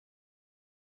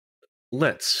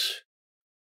Let's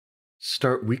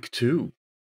start week 2.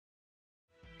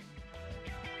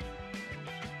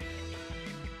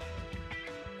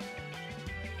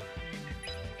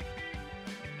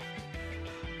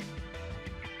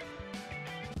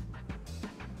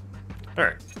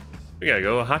 Alright, we gotta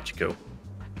go Hachiko.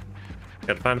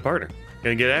 Gotta find a partner.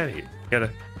 Gotta get out of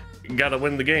here. Gotta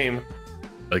win the game.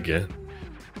 Again.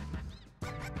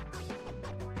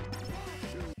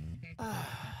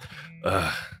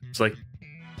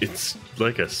 It's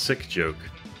like a sick joke.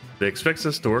 They expect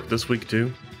us to work this week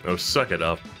too? Oh, suck it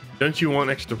up. Don't you want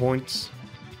extra points?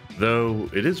 Though,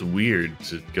 it is weird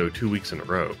to go 2 weeks in a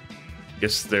row.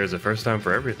 Guess there's a first time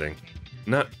for everything.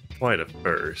 Not quite a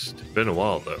first. Been a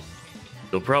while though.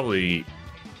 You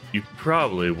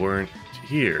probably weren't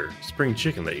here. Spring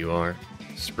chicken that you are.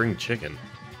 Spring chicken.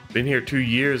 Been here 2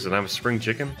 years and I'm a spring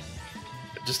chicken?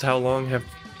 Just how long have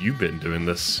you been doing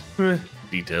this?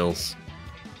 Details.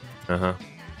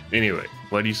 Anyway,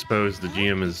 why do you suppose the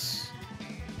GM is...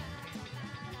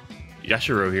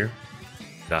 Yashiro here.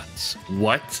 That's...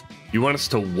 What? You want us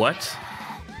to what?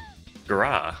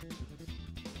 Grah.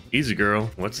 Easy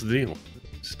girl, what's the deal?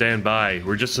 Stand by,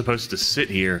 we're just supposed to sit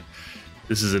here.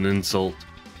 This is an insult.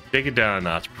 Take it down a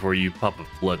notch before you pop a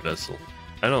blood vessel.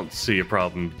 I don't see a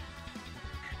problem.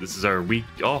 This is our week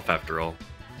off after all.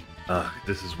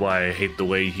 This is why I hate the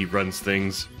way he runs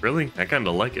things. Really? I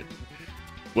kinda like it.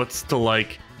 What's to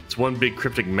like? It's one big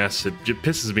cryptic mess. It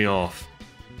pisses me off.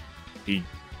 He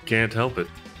can't help it.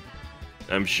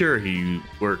 I'm sure he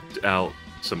worked out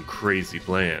some crazy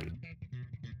plan.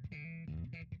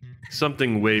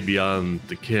 Something way beyond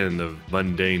the kin of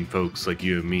mundane folks like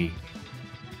you and me.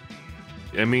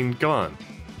 I mean, come on.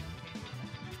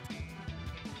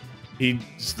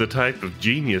 He's the type of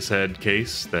genius head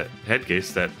case that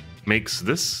makes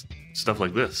this stuff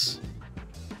like this.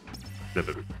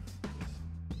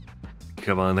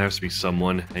 Come on, there has to be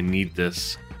someone. I need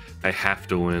this. I have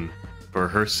to win. For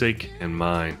her sake and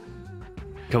mine.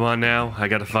 Come on now, I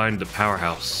gotta find the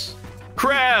powerhouse.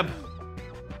 Crab!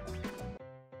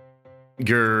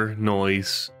 Grr,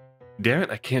 noise. Damn it,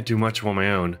 I can't do much on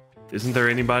my own. Isn't there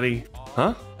anybody?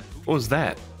 Huh? What was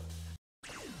that?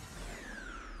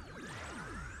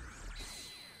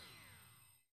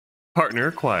 Partner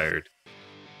acquired.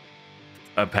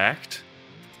 A pact?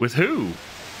 With who?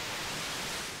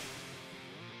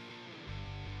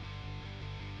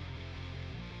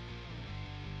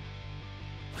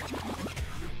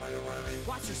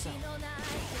 Watch yourself.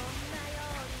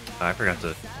 I forgot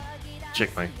to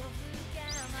check my...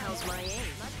 How's my aim?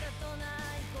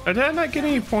 Did I not get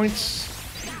any points?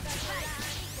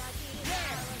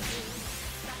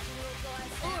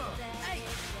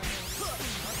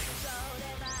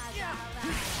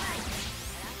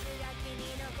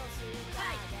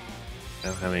 I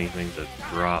don't have anything to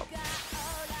drop.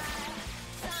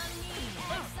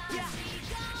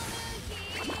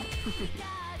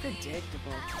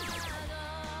 Predictable.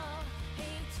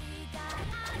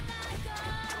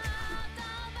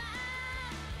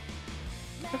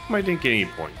 How come I didn't get any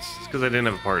points? It's because I didn't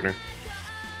have a partner.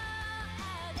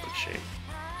 What a shame.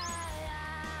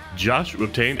 Josh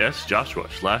obtained S Joshua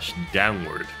 /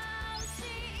 downward.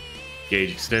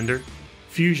 Gauge extender.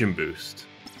 Fusion boost.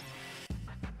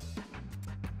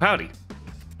 Howdy.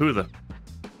 Who the?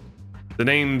 The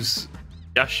name's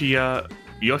Yoshia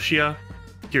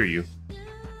Kiryu.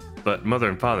 But mother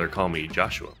and father call me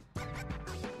Joshua.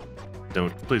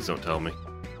 Please don't tell me.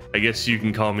 I guess you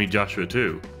can call me Joshua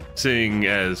too. Seeing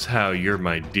as how you're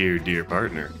my dear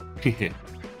partner.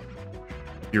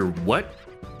 You're what?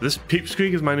 This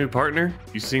Peepsqueak is my new partner?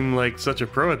 You seem like such a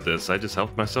pro at this. I just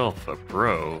helped myself. A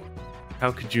pro?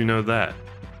 How could you know that?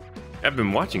 I've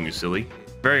been watching you, silly.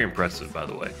 Very impressive, by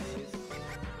the way.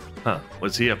 Huh,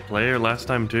 was he a player last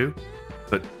time too?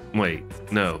 But wait,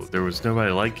 no, there was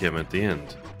nobody like him at the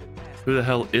end. Who the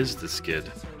hell is this kid?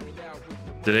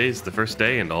 Today's the first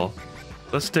day and all.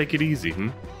 Let's take it easy,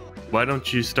 Why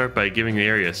don't you start by giving the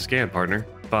area a scan, partner?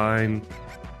 Fine.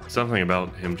 Something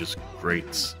about him just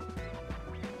grates.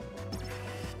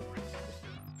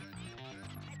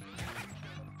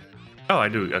 Oh, I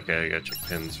do. Okay, I gotta check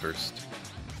pins first.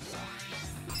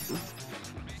 Ooh.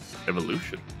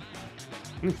 Evolution.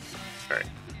 Alright.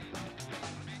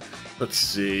 Let's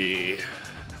see.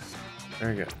 There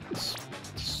we go.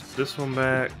 This one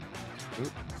back.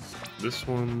 Oop. This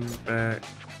one back.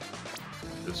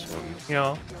 This one.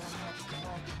 Yeah.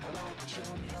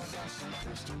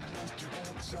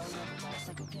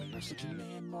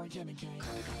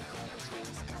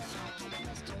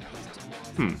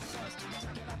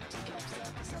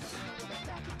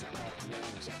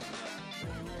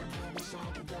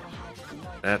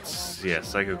 That's, yeah,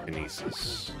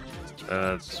 psychokinesis.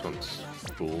 This one's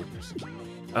cool.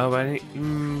 Oh, I need,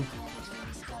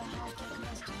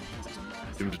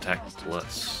 doomed attack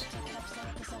plus.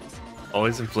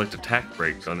 Always inflict attack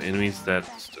break on enemies that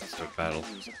start battle.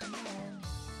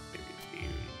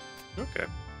 Okay.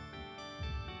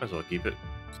 Might as well keep it.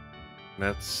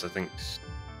 That's, I think...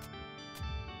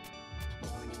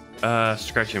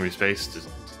 scratch enemy space to...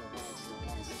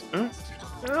 Huh?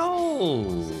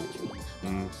 Oh!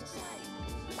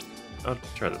 I'll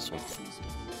try this one.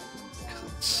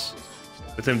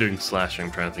 With him doing slashing,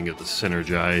 I'm trying to think of the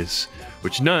synergize,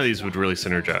 which none of these would really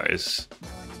synergize.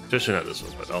 Especially not this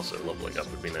one, but also leveling up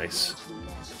would be nice.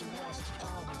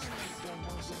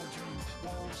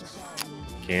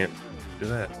 Can't do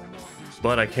that.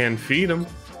 But I can feed him.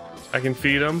 I can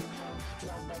feed him.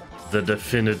 The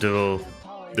definitivo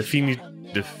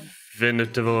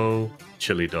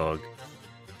chili dog.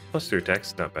 Plus 3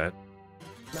 attacks, not bad.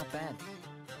 Not bad.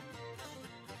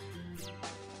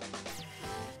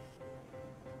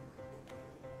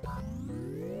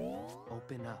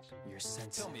 Open up your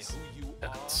senses. Tell me who you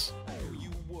are, who you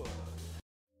were.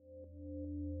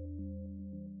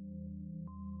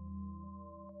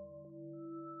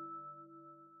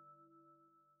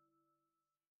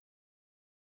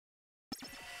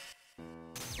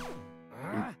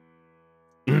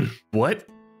 What?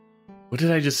 What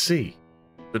did I just see?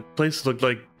 The place looked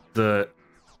like the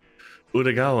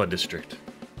Udagawa district.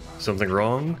 Something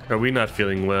wrong? Are we not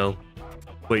feeling well?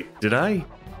 Wait, did I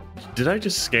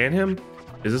just scan him?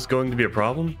 Is this going to be a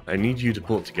problem? I need you to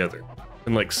pull it together.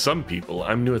 And like some people,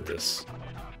 I'm new at this.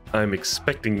 I'm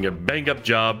expecting a bang-up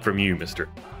job from you, Mr.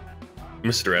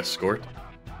 Escort.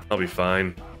 I'll be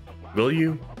fine. Will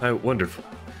you? Wonderful.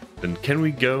 Then can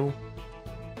we go?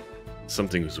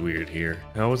 Something was weird here.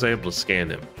 How was I able to scan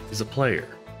him? He's a player.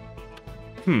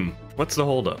 What's the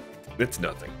holdup? It's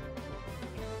nothing.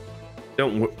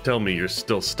 Don't tell me you're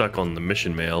still stuck on the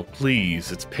mission mail.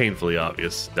 Please, it's painfully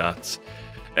obvious. Dots.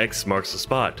 X marks the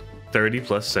spot. 30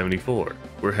 plus 74.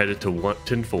 We're headed to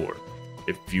 110-4.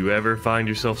 If you ever find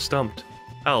yourself stumped,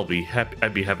 I'd be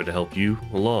happy to help you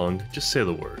along. Just say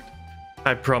the word.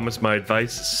 I promise my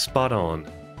advice is spot on.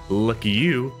 Lucky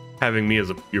you, having me as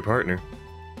your partner.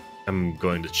 I'm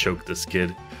going to choke this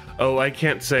kid. Oh, I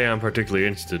can't say I'm particularly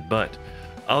interested, but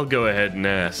I'll go ahead and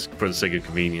ask for the sake of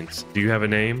convenience. Do you have a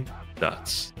name?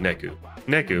 Dots. Neku.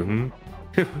 Neku,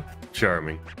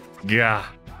 Charming. Gah.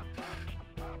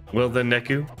 Well then,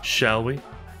 Neku, shall we?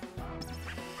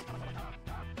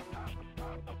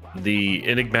 The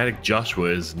enigmatic Joshua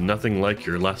is nothing like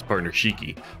your last partner,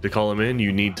 Shiki. To call him in,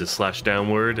 you need to slash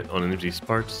downward on an empty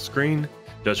parts screen.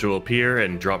 Joshua will appear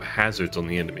and drop hazards on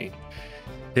the enemy.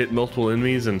 Hit multiple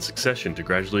enemies in succession to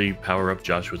gradually power up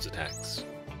Joshua's attacks.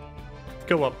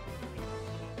 Go up.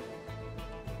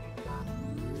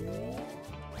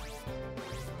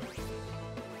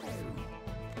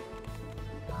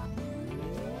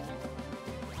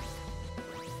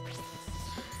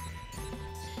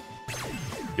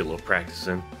 Get a little practice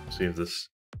in. See if this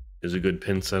is a good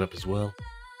pin setup as well.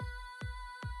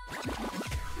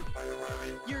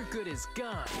 You're good as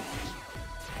gone.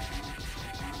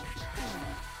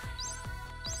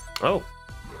 Oh,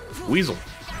 Weasel.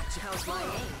 How's my aim?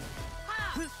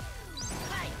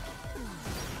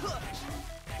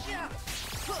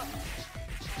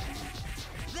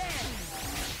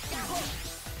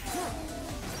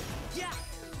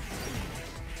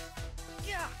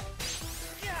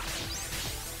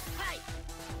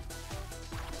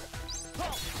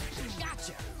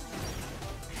 Gotcha.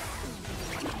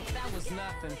 That was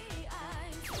nothing.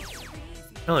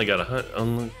 I only got a hunt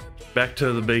on back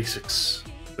to the basics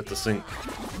with the sync.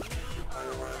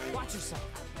 Watch yourself.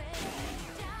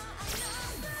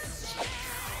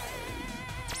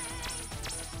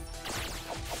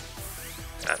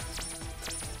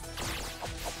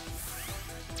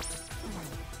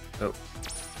 Oh.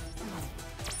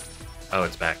 Oh,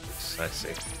 it's backwards. I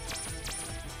see.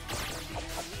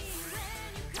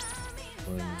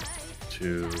 1,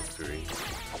 2, 3.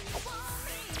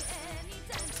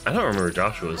 I don't remember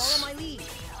Joshua's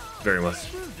very much.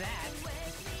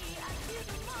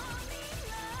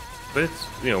 But it's,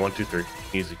 1, 2, 3.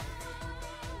 Easy.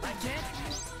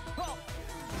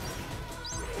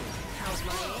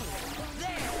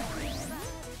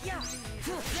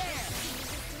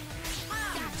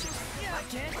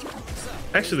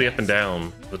 Actually, the up and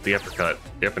down with the uppercut,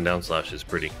 the up and down slash is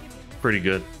pretty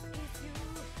good.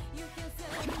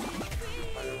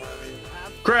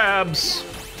 Crabs!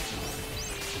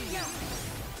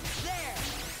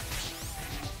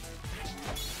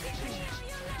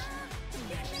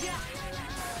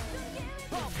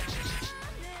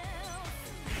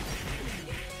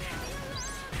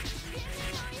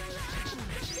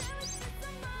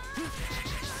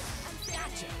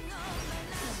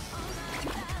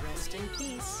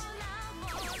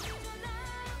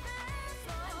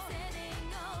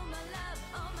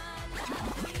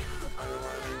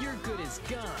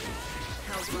 gone.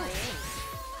 How's my aim?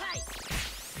 Hey!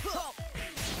 Ho!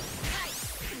 Hey!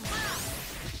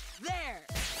 There!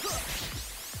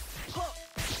 Ho!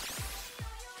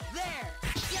 There!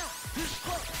 Yeah!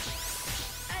 Ho!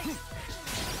 Hey!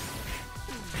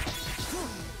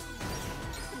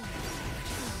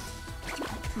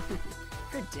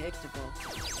 Predictable.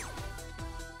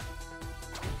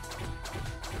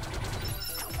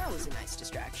 That was a nice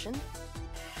distraction.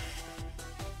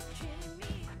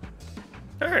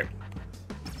 Alright.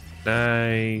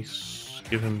 Nice.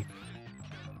 Give him...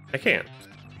 I can't.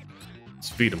 Let's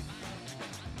feed him.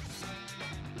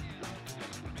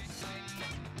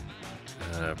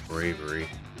 Bravery.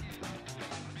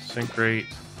 Sync rate.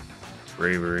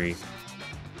 Bravery.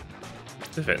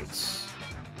 Defense.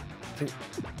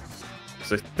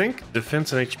 I think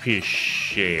defense and HP is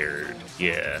shared.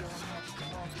 Yeah.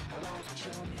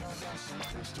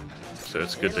 So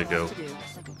it's good to go.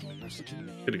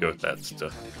 Good to go with that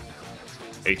stuff.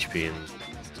 HP and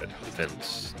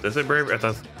defense. Does it bravery? I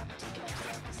thought.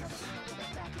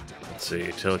 Let's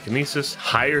see. Telekinesis,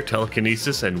 higher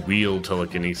telekinesis, and wheel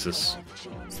telekinesis.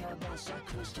 I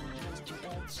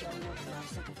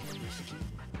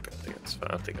think that's fine.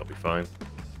 I think I'll be fine.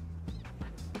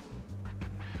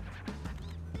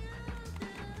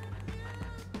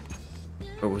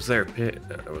 Or was there a pig?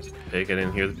 Was it a pig? I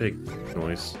didn't hear the pig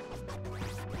noise.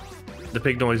 The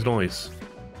pig noise.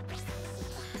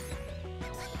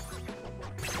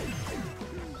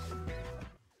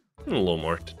 A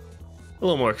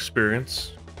little more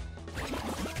experience.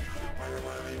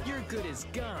 You're good as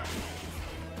gone.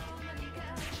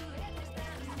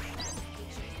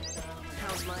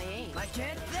 How's my aim? I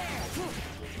can't there.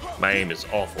 My aim is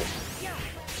awful.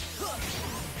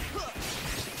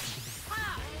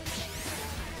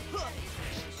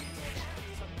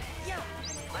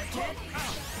 I can't.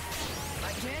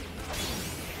 I can't.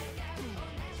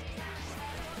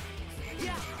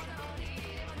 Yeah.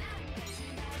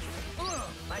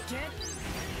 I can't.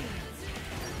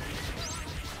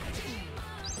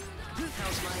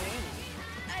 How's my aim?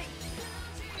 Hey.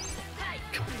 Hey.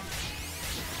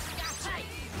 Hey.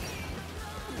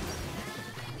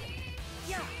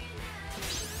 Yeah.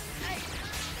 Hey.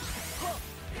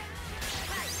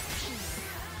 Hey.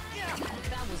 Yeah.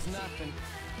 That was nothing.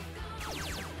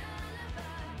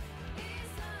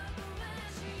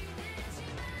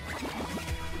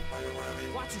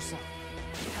 Watch yourself.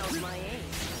 How's my aim?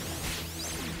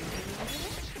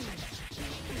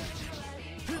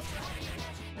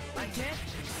 I can't.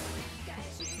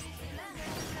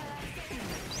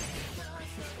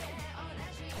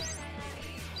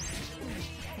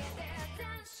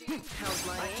 How's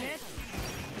my aim?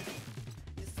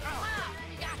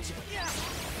 Gotcha. Yeah.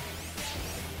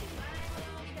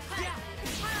 Yeah.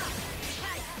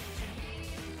 Hey.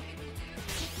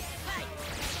 Hey.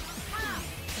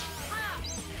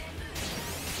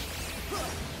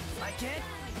 I can't.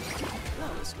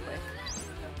 That was quick.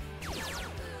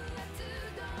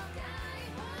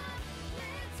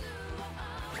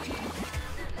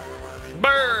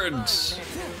 Birds!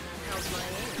 How's my aim?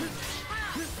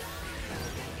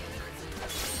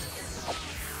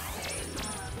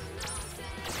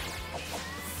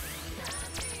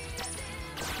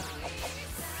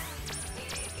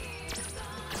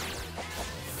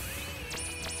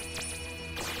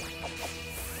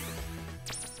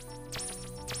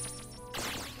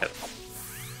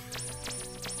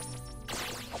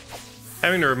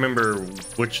 Having to remember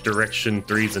which direction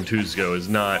 3s and 2s go is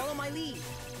not Follow my lead.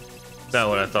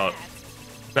 what I thought.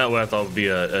 Not what I thought would be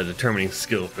a determining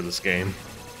skill for this game.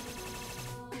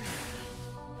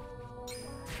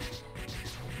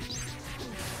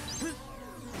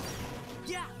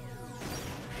 Yeah.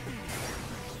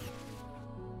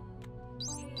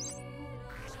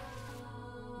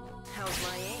 How's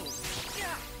my aim?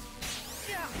 Yeah.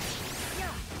 Yeah.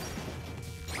 Yeah.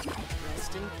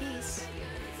 Rest in peace.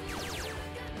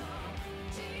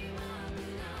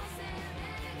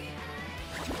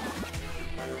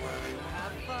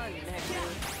 Have fun, Nectar.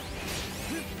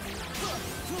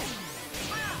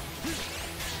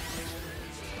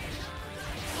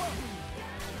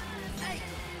 Hey.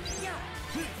 Yeah.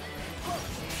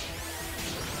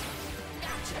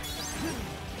 Gotcha.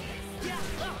 Yeah.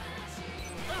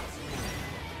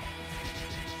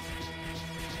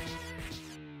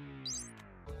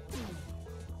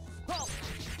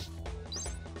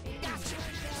 Gotcha.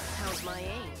 How's my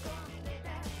aim?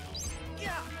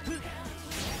 Yeah.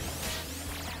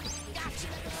 Gotcha.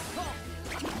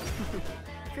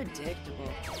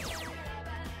 Predictable.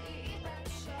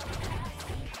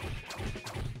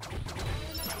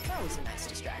 That was a nice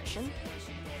distraction.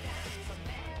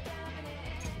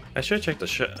 I should check the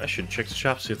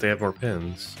shop, see if they have more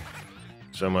pins.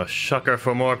 So I'm a sucker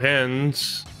for more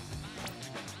pins.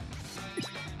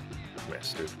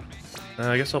 Master.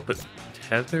 I guess I'll put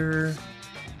tether.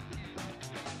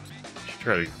 Should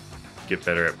try to get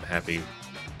better at Happy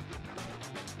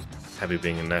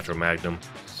being a natural magnum.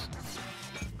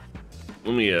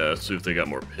 Let me see if they got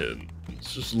more pins.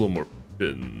 Just a little more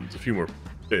pins. A few more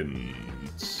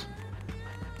pins.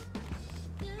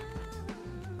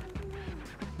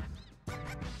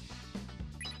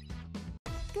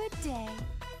 Good day.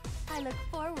 I look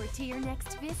forward to your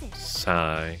next visit.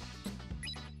 Sigh.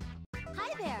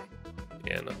 Hi there.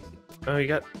 Yeah, no. Oh, you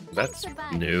got... That's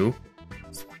new.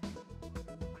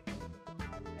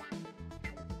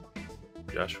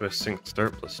 Joshua Sync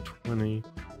Start plus 20.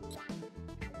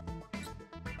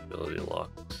 Ability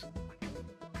locked.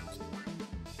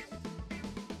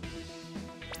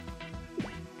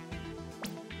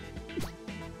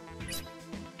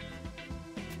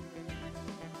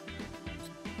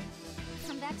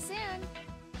 Come back soon.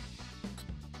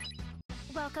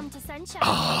 Welcome to Sunshine.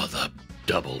 Ah, the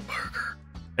double burger.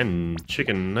 And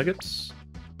chicken nuggets.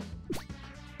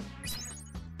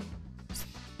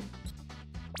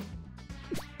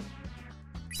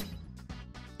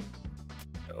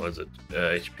 What was it?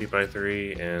 HP by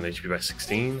 3 and HP by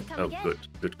 16? Oh, good.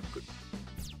 Good, good, good.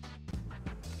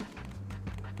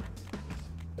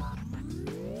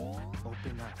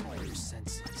 Open up all your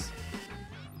senses.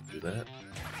 Do that.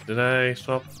 Did I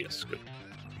swap? Yes, good.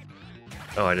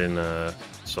 Oh, I didn't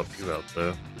swap you out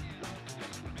though.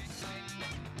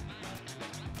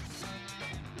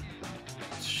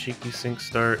 Cheeky sync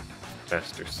start,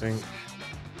 faster sync.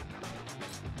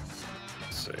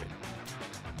 Let's see.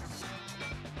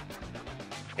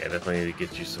 Yeah, definitely need to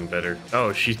get you some better.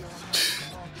 Oh, she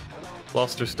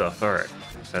lost her stuff. All right,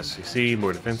 faster CC,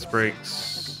 more defense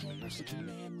breaks.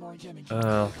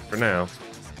 For now,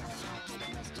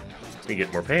 let me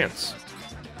get more pants.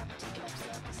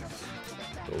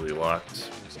 Fully locked.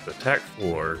 The attack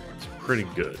 4 is pretty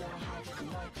good.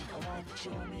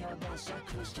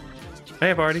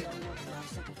 Hey, party.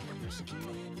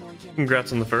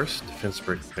 Congrats on the first. Defense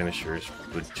break finisher is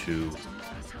good too.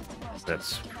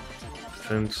 That's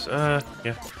defense. Yeah.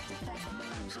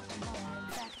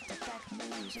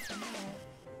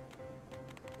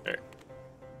 Alright.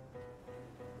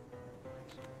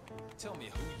 Tell me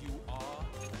who you are,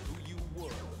 who you were,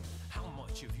 how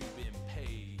much have you been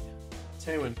paid?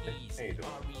 Hey, when Easy,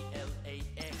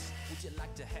 R-E-L-A-X. Would you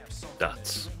like to have something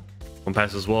dots. One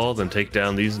passes wall, then take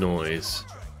down these noise.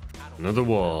 Another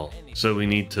wall. So we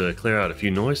need to clear out a few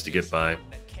noise to get by.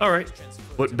 Alright.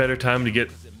 What better time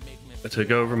to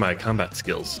go over my combat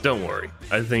skills? Don't worry.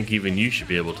 I think even you should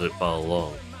be able to follow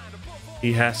along.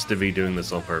 He has to be doing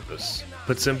this on purpose.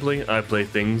 Put simply, I play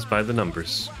things by the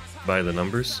numbers. By the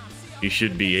numbers, you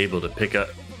should be able to pick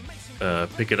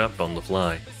it up on the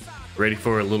fly. Ready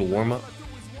for a little warm-up?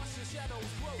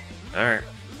 Alright.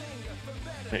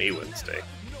 Hey, Wednesday.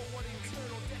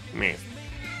 Meh.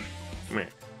 Meh.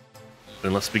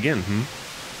 Then let's begin,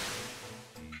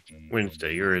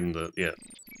 Wednesday, you're in the... yeah.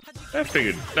 I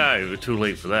figured... nah, too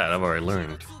late for that. I've already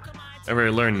learned. I've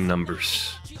already learned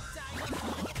numbers.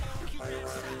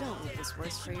 Don't make this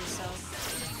worse for yourself.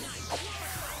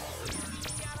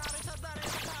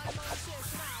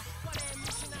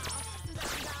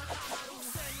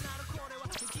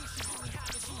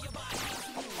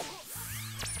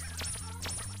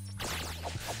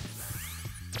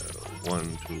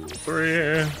 1, 2,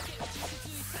 3.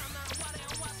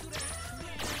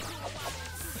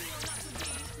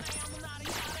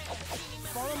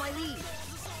 Follow my lead.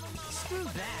 Screw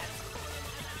that.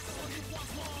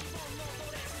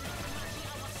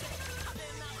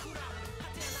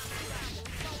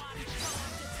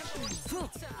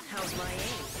 How's my aim?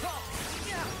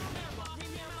 There.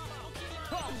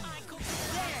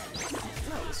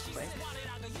 That was quick.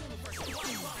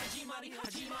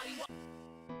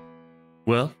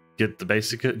 Well, get the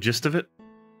basic gist of it?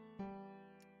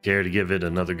 Care to give it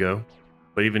another go?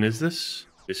 What even is this?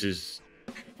 This is...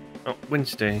 oh,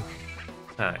 Wednesday.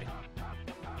 Hi.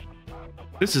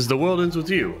 This is The World Ends With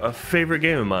You, a favorite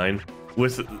game of mine.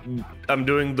 I'm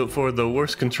doing for the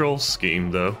worst control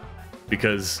scheme, though,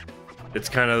 because it's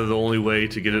kind of the only way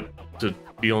to get it to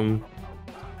be on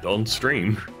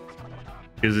stream.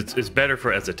 Because it's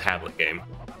better as a tablet game,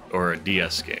 or a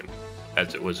DS game,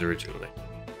 as it was originally.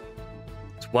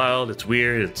 It's wild, it's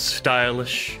weird, it's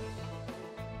stylish,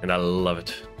 and I love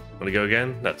it. Wanna go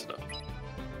again? That's enough.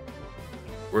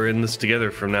 We're in this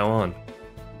together from now on.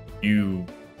 You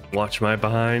watch my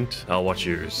behind, I'll watch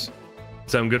yours.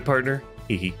 Sound good, partner?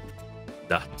 Hee hee.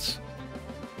 Dots.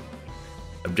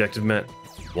 Objective met.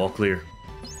 Wall clear.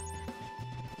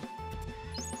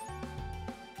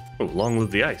 Oh, long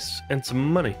live the ice and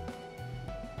some money.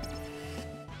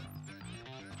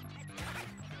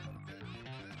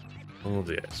 Long live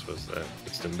the ice. What's that?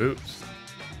 Instant boots.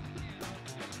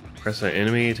 Press an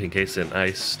enemy to encase an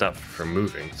ice stop from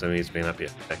moving, so enemies may not be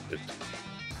affected.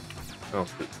 I'll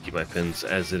keep my pins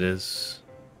as it is.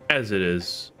 As it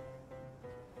is.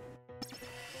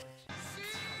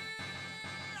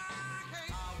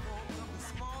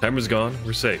 Timer's gone.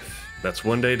 We're safe. That's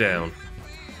one day down.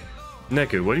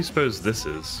 Neku, what do you suppose this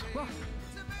is?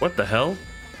 What the hell?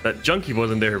 That junkie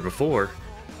wasn't there before.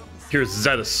 Here's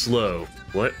Zeta Slow.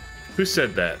 What? Who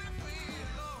said that?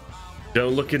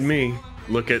 Don't look at me.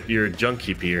 Look at your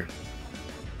junkie here.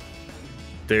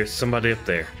 There's somebody up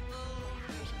there.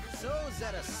 So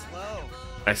Zeta Slow.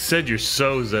 I said you're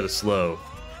so Zeta Slow.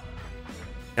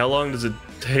 How long does it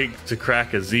take to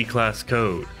crack a Z-class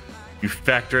code? You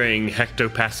factoring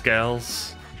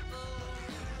hectopascals?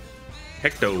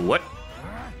 Hecto what?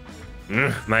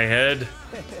 My head.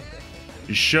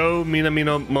 Sho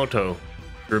Minamoto.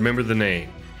 Remember the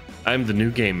name. I'm the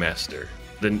new game master.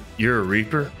 Then you're a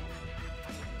Reaper?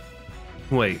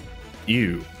 Wait,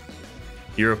 you?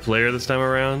 You're a player this time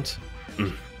around?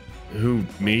 Who,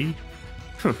 me?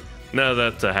 Now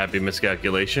that's a happy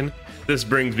miscalculation. This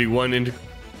brings me one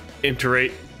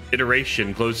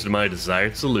iteration closer to my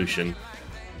desired solution.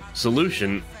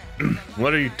 Solution?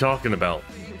 What are you talking about?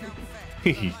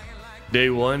 Day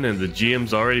one and the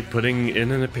GM's already putting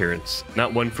in an appearance.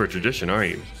 Not one for tradition, are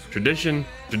you? Tradition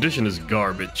is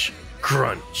garbage.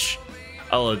 Crunch.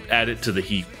 I'll add it to the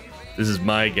heap. This is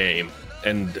my game,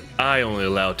 and I only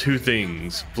allow two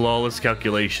things: flawless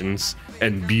calculations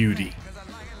and beauty.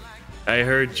 I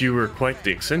heard you were quite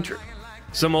the eccentric.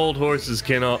 Some old horses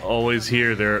can always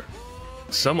hear their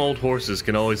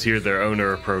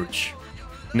owner approach.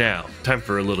 Now, time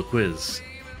for a little quiz.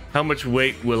 How much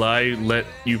weight will I let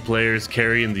you players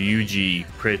carry in the UG,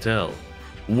 pray tell?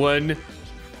 1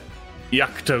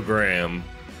 yoctogram.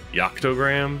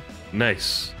 Yoctogram?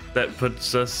 Nice. That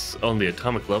puts us on the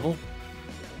atomic level?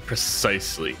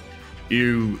 Precisely.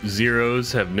 You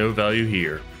zeros have no value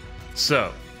here.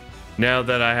 So, now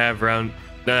that I have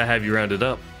you rounded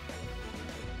up.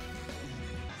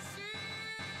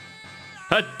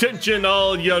 Attention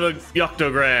all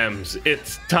yoctograms!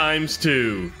 It's times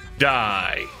to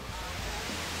die.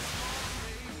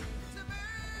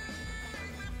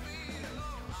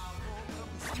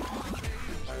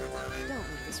 Don't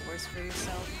make this worse for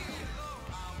yourself.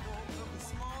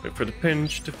 Wait for the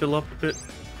pinch to fill up a bit.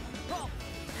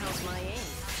 How's my aim?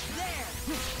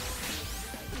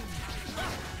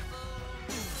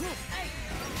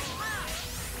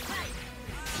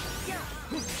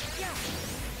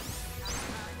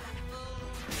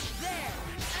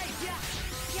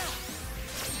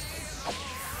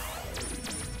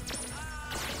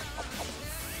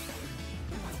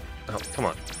 Oh, come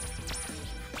on.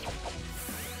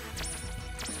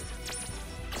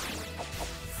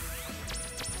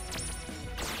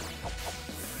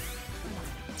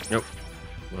 Nope.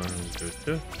 1, 2,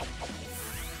 2.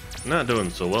 Not doing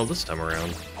so well this time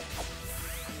around.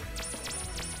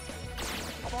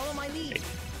 Follow my lead. Hey.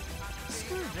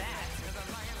 Screw that.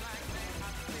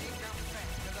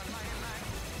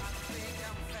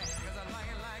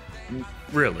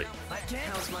 Really?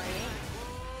 How's my aim?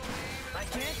 I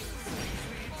can't.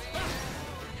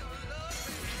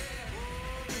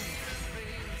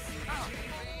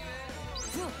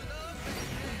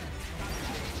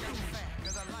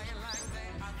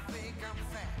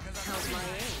 How's my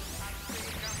aim?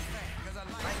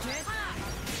 I can't.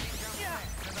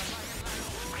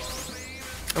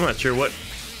 I'm not sure what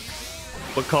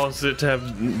causes it to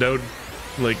have no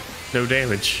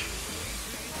damage.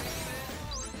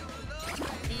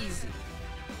 Easy.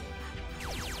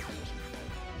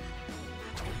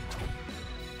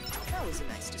 That was a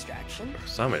nice distraction.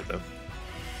 Mursame though.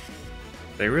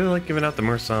 They really like giving out the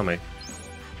Mursame.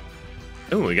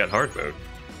 Oh, we got hard mode.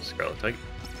 Scarlet Titan.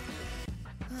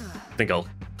 I think I'll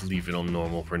leave it on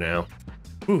normal for now.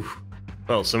 Whew.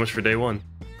 Well, so much for day one.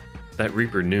 That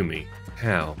Reaper knew me.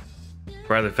 How?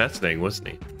 Rather fascinating, wasn't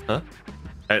he? Huh?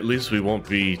 At least we won't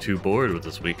be too bored with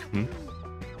this week,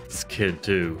 This kid,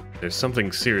 too. There's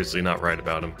something seriously not right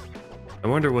about him. I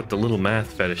wonder what the little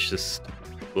math fetishist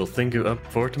will think up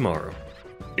for tomorrow.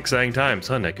 Exciting times,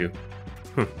 huh, Neku?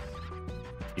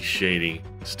 He's shady.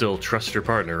 Still trust your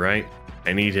partner, right?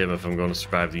 I need him if I'm going to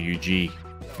survive the UG.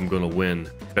 If I'm going to win,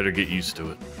 better get used to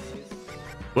it.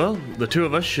 Well, the two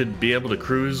of us should be able to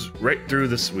cruise right through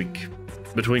this week.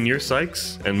 Between your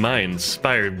psychs and my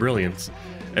inspired brilliance,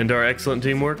 and our excellent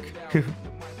teamwork.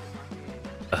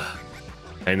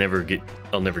 I'll never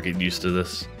get used to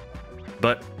this.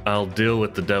 But I'll deal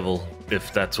with the devil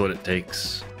if that's what it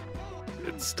takes.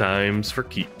 It's times for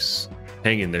keeps.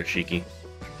 Hang in there, Shiki.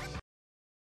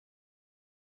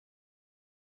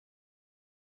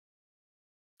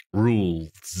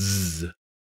 Rules.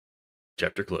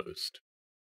 Chapter closed.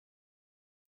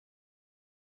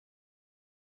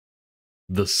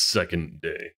 The second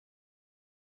day.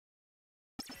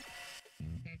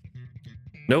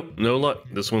 Nope, no luck.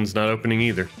 This one's not opening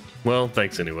either. Well,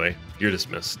 thanks anyway. You're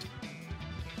dismissed.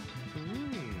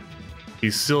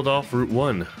 He's sealed off Route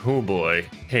 1. Oh boy.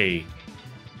 Hey.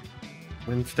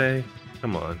 Wednesday?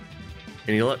 Come on.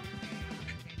 Any luck?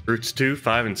 Routes 2,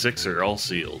 5, and 6 are all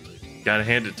sealed. Gotta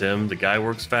hand it to him, the guy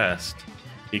works fast.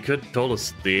 He could have told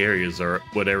us the areas are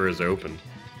whatever is open.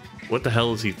 What the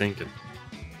hell is he thinking?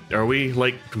 Are we,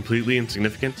 like, completely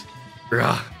insignificant?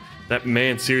 Ugh, that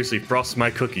man seriously frosts my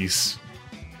cookies.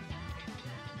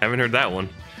 Haven't heard that one.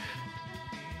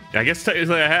 I guess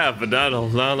technically I have, but not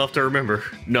enough to remember.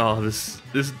 No, this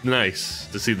is nice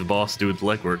to see the boss do the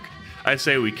legwork. I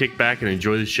say we kick back and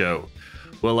enjoy the show.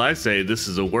 Well, I say this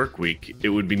is a work week. It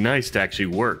would be nice to actually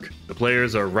work. The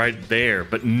players are right there,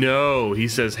 but no, he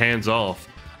says hands off.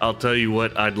 I'll tell you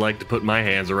what I'd like to put my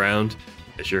hands around.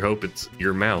 I sure hope it's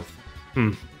your mouth.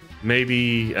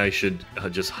 Maybe I should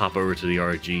just hop over to the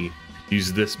RG,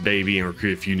 use this baby, and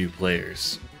recruit a few new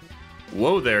players.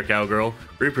 Whoa there, cowgirl.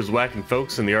 Reaper's whacking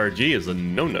folks in the RG is a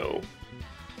no-no.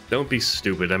 Don't be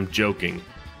stupid, I'm joking.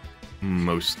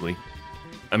 Mostly.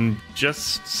 I'm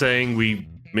just saying we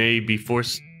may be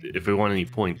forced if we want any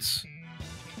points.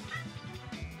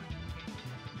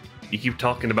 You keep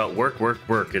talking about work.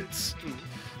 It's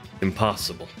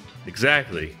impossible.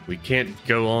 Exactly. We can't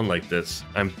go on like this.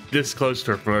 I'm this close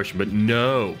to a promotion, but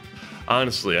no.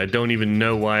 Honestly, I don't even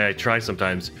know why I try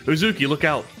sometimes. Uzuki, look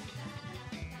out.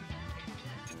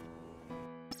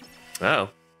 Oh.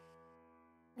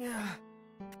 Yeah.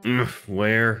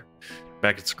 Where?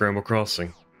 Back at Scramble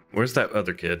Crossing. Where's that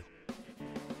other kid?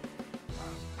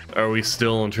 Are we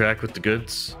still on track with the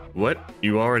goods? What?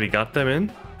 You already got them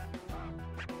in?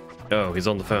 Oh, he's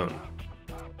on the phone.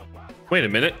 Wait a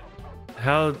minute.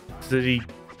 How did he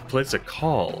place a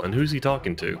call? And who's he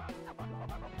talking to?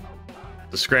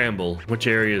 The Scramble. Which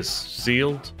area is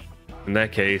sealed? In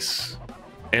that case.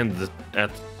 And at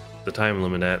the time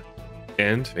limit at.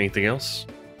 And anything else?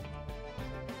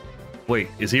 Wait,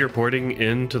 is he reporting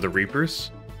in to the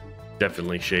Reapers?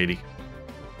 Definitely shady.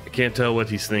 I can't tell what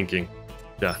he's thinking.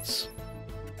 Nuts.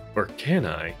 Or can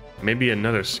I? Maybe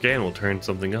another scan will turn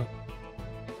something up.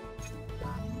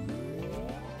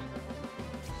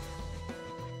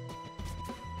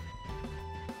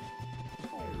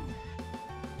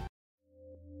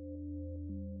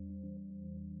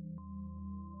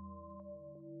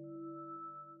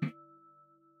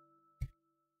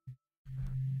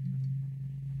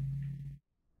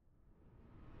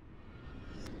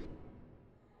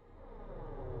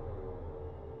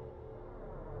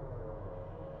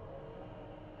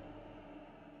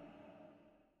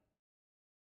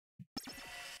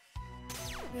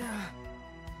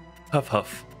 Huff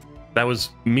huff. That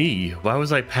was me. Why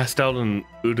was I passed out in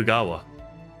Utagawa?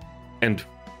 And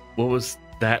what was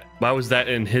that? Why was that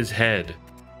in his head?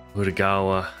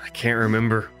 Utagawa. I can't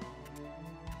remember.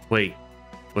 Wait,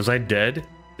 was I dead?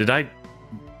 Did I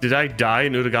die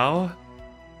in Utagawa?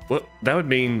 What? That would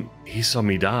mean he saw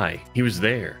me die. He was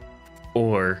there.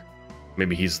 Or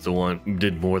maybe he's the one who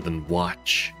did more than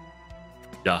watch.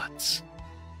 Dots.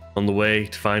 On the way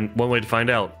to find one way to find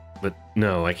out. But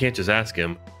no, I can't just ask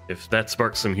him. If that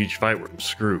sparks some huge fight, we're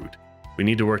screwed. We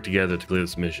need to work together to clear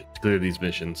this mission. To clear these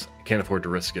missions. I can't afford to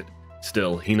risk it.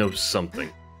 Still, he knows something.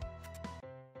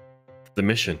 The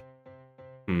mission.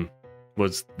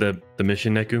 Was the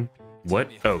mission, Neku?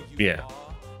 What? Oh, yeah.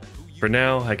 For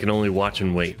now, I can only watch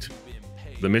and wait.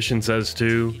 The mission says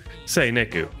to... Say,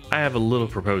 Neku, I have a little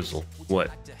proposal.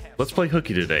 What? Let's play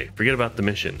hooky today. Forget about the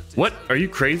mission. What? Are you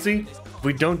crazy? If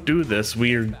we don't do this,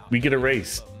 we get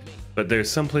erased. But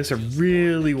there's some place I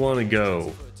really want to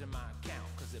go.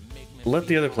 Let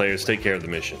the other players take care of the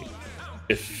mission.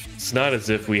 If it's not as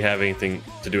if we have anything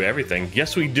to do everything.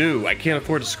 Yes, we do. I can't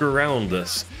afford to screw around with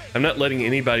this. I'm not letting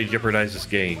anybody jeopardize this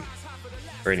game.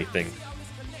 Or anything.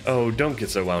 Oh, don't get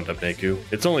so wound up, Neku.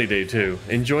 It's only day 2.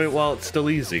 Enjoy it while it's still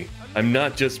easy. I'm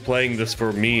not just playing this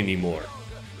for me anymore.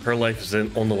 Her life is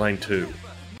on the line too.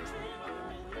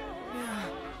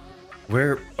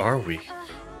 Where are we?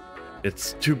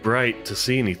 It's too bright to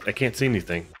see anything. I can't see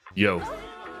anything. Yo.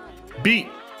 Beat!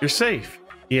 You're safe!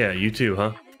 Yeah, you too,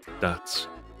 huh? Dots.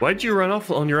 Why'd you run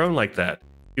off on your own like that?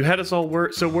 You had us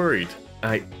all so worried.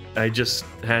 I just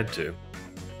had to.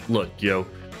 Look, yo.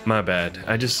 My bad.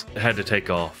 I just had to take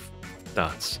off.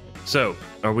 Dots. So,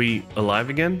 are we alive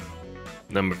again?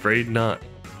 I'm afraid not.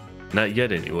 Not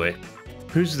yet, anyway.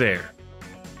 Who's there?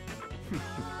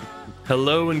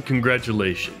 Hello and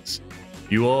congratulations.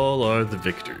 You all are the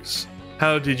victors.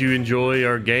 How did you enjoy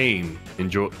our game?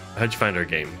 How'd you find our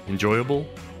game? Enjoyable?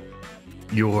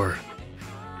 You're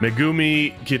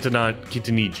Megumi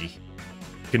Kitaniji,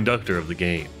 conductor of the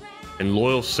game, and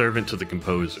loyal servant to the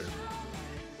composer.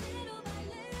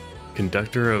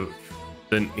 Conductor of...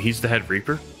 Then he's the head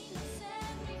reaper?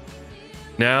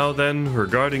 Now then,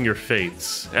 regarding your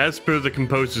fates, as per the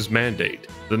composer's mandate,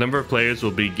 the number of players will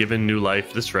be given new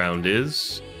life this round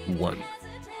is 1.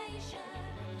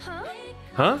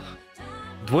 Huh?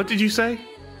 What did you say?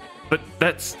 But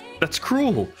that's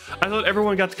cruel. I thought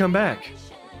everyone got to come back.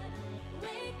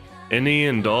 Any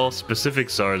and all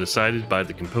specifics are decided by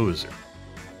the composer.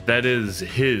 That is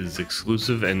his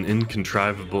exclusive and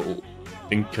incontrovertible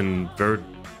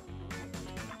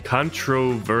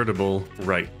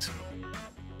right.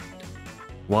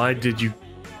 Why did you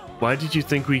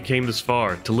think we came this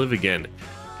far to live again?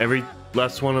 Every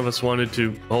last one of us wanted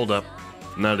to... Hold up.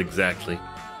 Not exactly.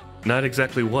 Not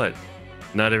exactly what?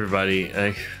 Not everybody.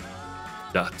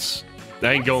 Dots.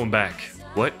 I ain't going back.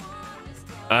 What?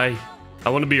 I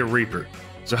want to be a reaper.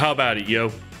 So how about it,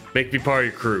 yo? Make me part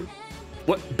of your crew.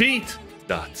 What? Beat!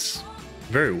 Dots.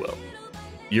 Very well.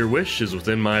 Your wish is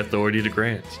within my authority to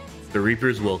grant. The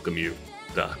reapers welcome you.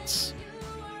 Dots.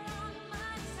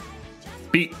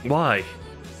 Beat, why?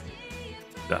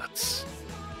 Dots.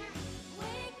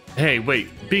 Hey, wait,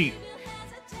 Beat.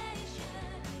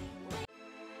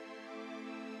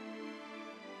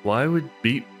 Why would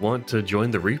Beat want to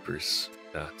join the Reapers?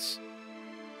 Dots.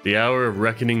 The hour of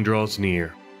reckoning draws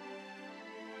near.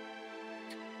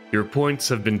 Your points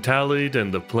have been tallied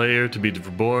and the player to be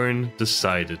reborn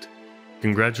decided.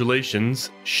 Congratulations,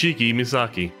 Shiki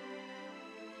Misaki.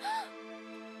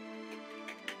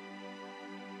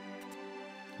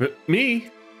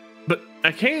 Me? But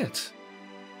I can't.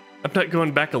 I'm not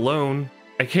going back alone.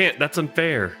 I can't, that's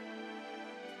unfair.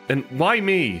 And why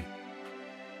me?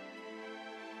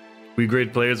 We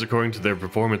grade players according to their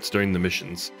performance during the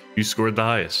missions. You scored the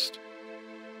highest.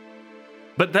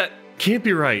 But that can't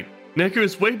be right. Neku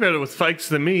is way better with fights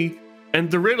than me. And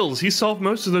the riddles, he solved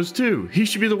most of those too. He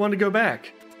should be the one to go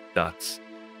back. Dots.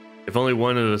 If only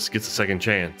one of us gets a second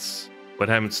chance, what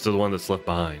happens to the one that's left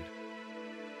behind?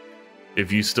 If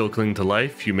you still cling to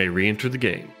life, you may re-enter the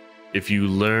game. If you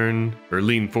learn or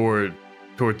lean forward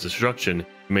towards destruction,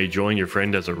 you may join your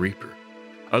friend as a reaper.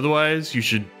 Otherwise, you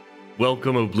should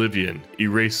welcome Oblivion,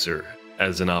 Eraser,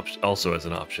 as an also as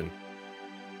an option.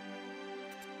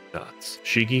 Dots.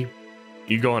 Shiki,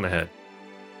 you go on ahead.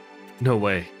 No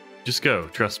way. Just go,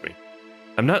 trust me.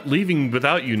 I'm not leaving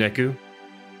without you, Neku.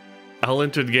 I'll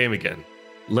enter the game again.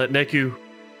 Let Neku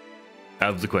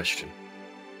have the question.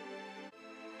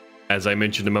 As I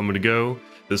mentioned a moment ago,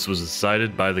 this was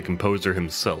decided by the composer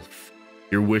himself.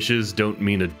 Your wishes don't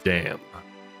mean a damn.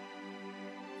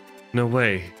 No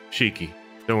way, Shiki.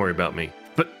 Don't worry about me.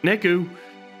 But Neku,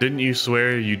 didn't you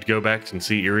swear you'd go back and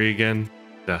see Eri again?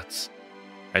 Dots.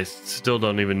 I still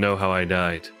don't even know how I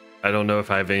died. I don't know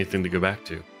if I have anything to go back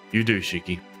to. You do,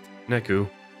 Shiki. Neku.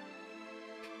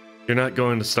 You're not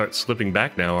going to start slipping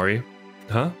back now, are you?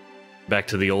 Huh? Back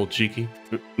to the old Shiki?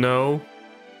 No.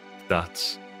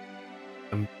 Dots.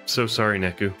 I'm so sorry,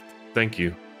 Neku. Thank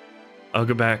you. I'll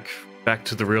go back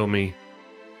to the real me.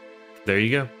 There you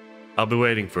go. I'll be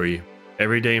waiting for you.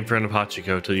 Every day in front of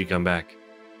Hachiko till you come back.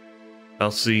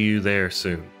 I'll see you there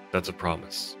soon. That's a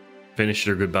promise. Finish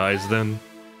your goodbyes then.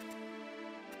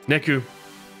 Neku,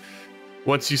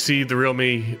 once you see the real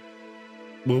me,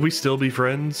 will we still be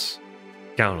friends?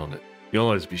 Count on it. You'll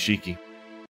always be Shiki.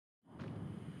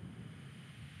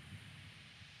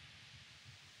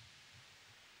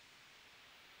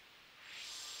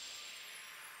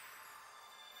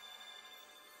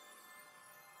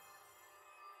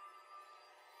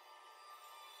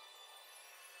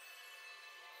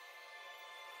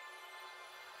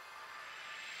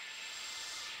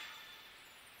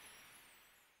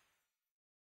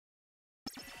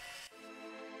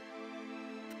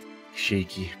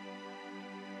 Shiki.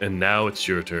 And now it's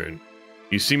your turn.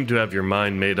 You seem to have your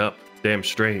mind made up. Damn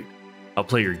straight. I'll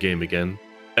play your game again.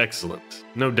 Excellent.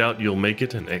 No doubt you'll make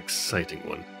it an exciting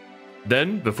one.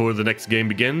 Then, before the next game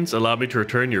begins, allow me to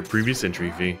return your previous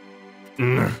entry fee.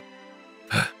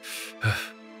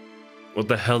 What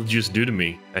the hell did you just do to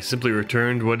me? I simply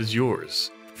returned what is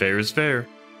yours. Fair is fair.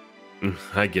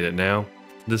 I get it now.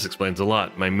 This explains a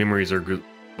lot. My memories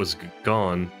was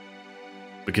gone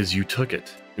because you took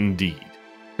it. Indeed.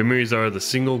 Memories are the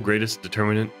single greatest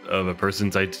determinant of a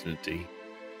person's identity.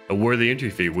 A worthy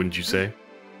entry fee, wouldn't you say?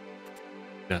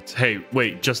 Nuts. Hey,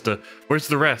 wait, where's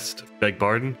the rest? Beg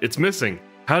pardon? It's missing.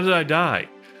 How did I die?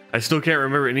 I still can't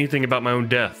remember anything about my own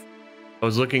death. I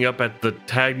was looking up at the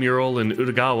tag mural in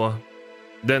Utagawa.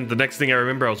 Then the next thing I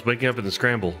remember, I was waking up in the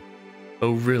scramble.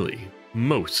 Oh, really?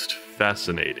 Most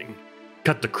fascinating.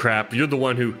 Cut the crap. You're the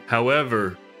one who...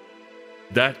 However,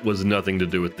 that was nothing to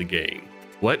do with the game.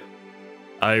 What?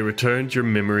 I returned your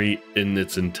memory in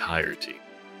its entirety.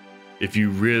 If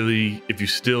you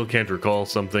still can't recall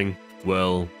something,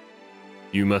 well,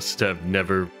 you must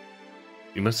never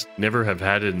have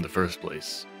had it in the first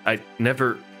place.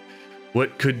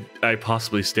 What could I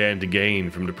possibly stand to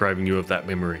gain from depriving you of that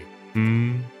memory?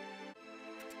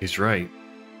 He's right.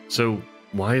 So,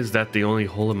 why is that the only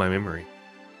hole in my memory?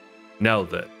 Now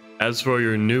then, as for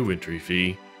your new entry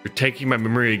fee, for taking my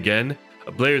memory again,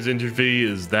 a player's entry fee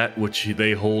is that which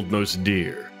they hold most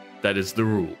dear. That is the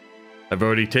rule. I've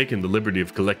already taken the liberty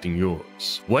of collecting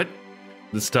yours. What?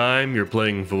 This time you're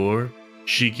playing for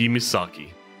Shiki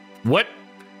Misaki. What?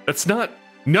 That's not...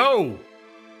 No!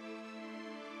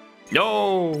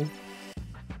 No!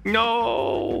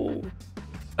 No!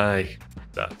 I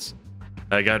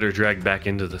got her dragged back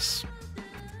into this.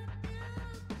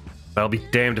 I'll be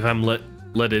damned if I'm let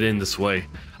it in this way.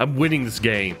 I'm winning this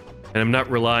game, and I'm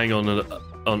not relying on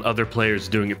other players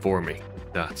doing it for me.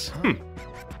 That's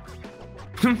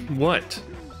What?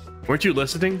 Weren't you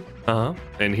listening?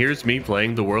 And here's me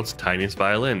playing the world's tiniest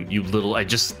violin. You little...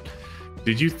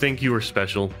 Did you think you were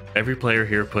special? Every player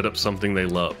here put up something they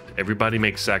loved. Everybody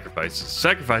makes sacrifices.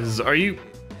 Sacrifices? Are you...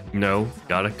 No,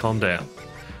 gotta calm down.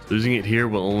 Losing it here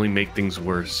will only make things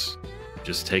worse.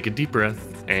 Just take a deep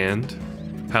breath and...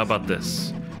 How about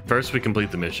this? First we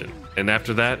complete the mission, and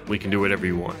after that we can do whatever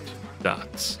you want.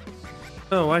 Dots.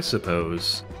 Oh, I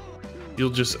suppose.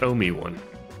 You'll just owe me one.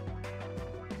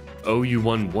 Owe you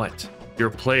one what? You're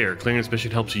a player. Clearing this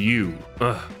mission helps you.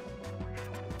 Ugh.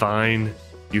 Fine.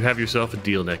 You have yourself a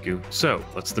deal, Neku. So,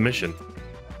 what's the mission?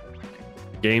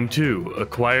 Game 2.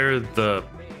 Acquire the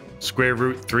square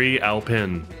root 3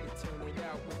 Alpin.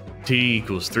 T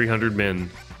equals 300 men.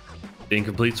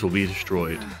 Incompletes will be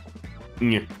destroyed.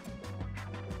 Nyeh.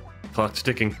 Clock's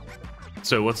ticking.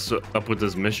 So, what's up with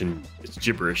this mission? It's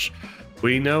gibberish.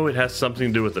 We know it has something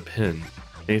to do with the pin.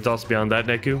 Any thoughts beyond that,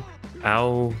 Neku?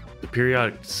 Ow, the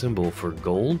periodic symbol for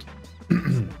gold?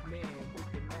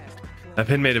 A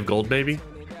pin made of gold, maybe?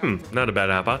 Not a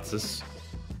bad hypothesis.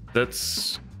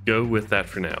 Let's go with that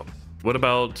for now. What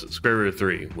about square root of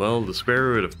 3? Well, the square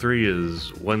root of 3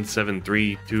 is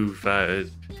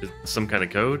 17325. Some kind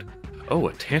of code? Oh,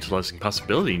 a tantalizing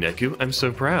possibility, Neku. I'm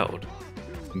so proud.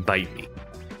 Bite me.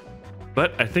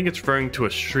 But I think it's referring to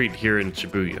a street here in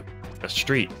Shibuya. A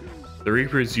street. The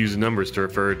Reapers use numbers to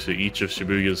refer to each of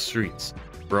Shibuya's streets.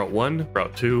 Route 1,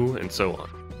 Route 2, and so on.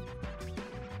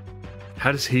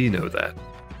 How does he know that?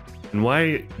 And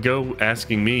why go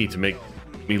asking me to make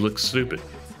me look stupid?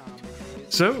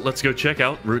 So, let's go check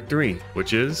out Route 3,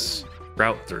 which is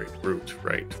Route 3. Route,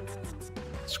 right.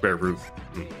 Square root.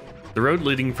 The road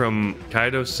leading from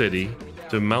Kaido City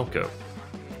to Malco.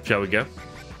 Shall we go?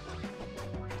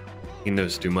 He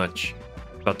knows too much.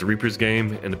 About the Reaper's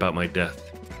game and about my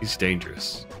death. He's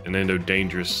dangerous, and I know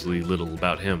dangerously little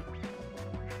about him.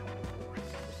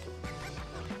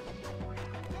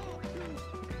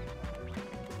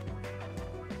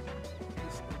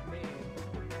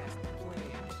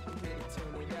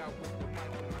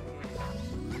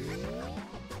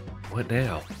 What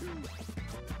now?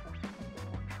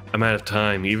 I'm out of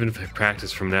time. Even if I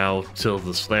practice from now till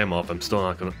the slam off, I'm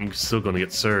still gonna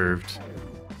get served.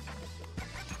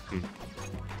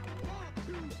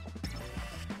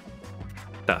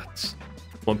 Dots.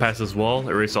 One past this wall,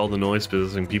 erase all the noise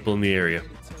possessing people in the area.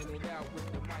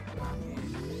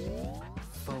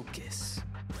 Focus.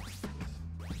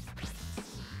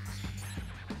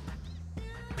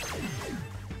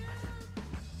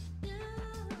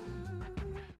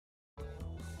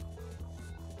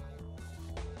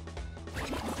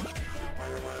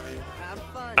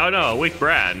 Oh no, weak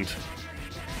brand.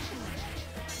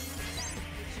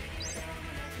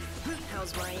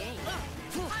 How's my aim?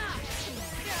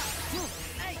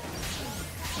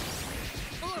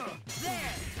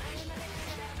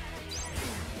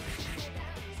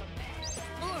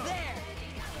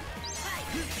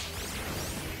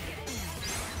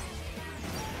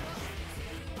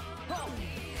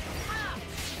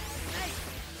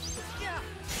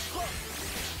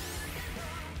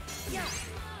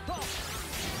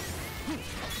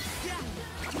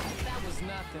 That was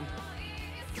nothing.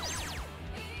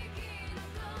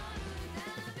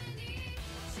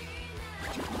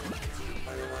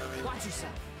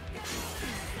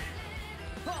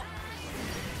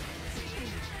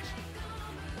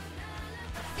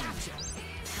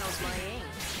 How's my aim?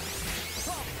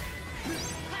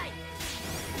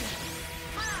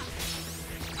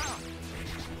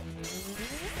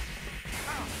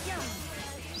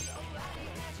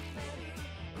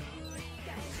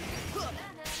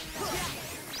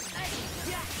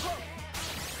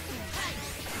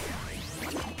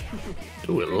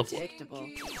 Ooh, a level. Predictable.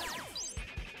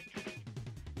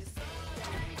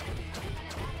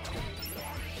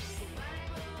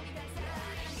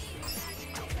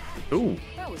 Ooh,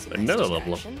 That was a nice another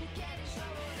level up. distraction.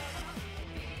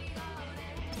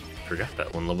 Forgot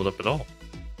that one leveled up at all.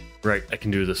 Right, I can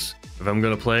do this. If I'm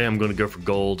gonna play, I'm gonna go for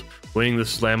gold. Winning this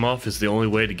slam off is the only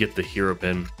way to get the hero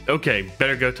pin. Okay,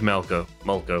 better go to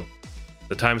Malco.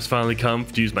 The time's finally come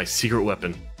to use my secret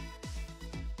weapon.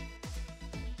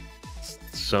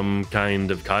 Some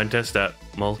kind of contest at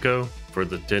Malco for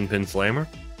the 10-pin slammer.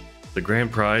 The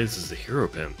grand prize is the hero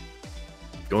pin.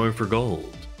 Going for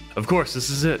gold. Of course, this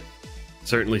is it.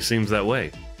 Certainly seems that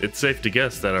way. It's safe to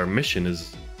guess that our mission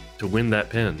is to win that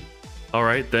pin.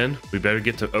 Alright then, we better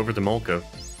get over to Malco.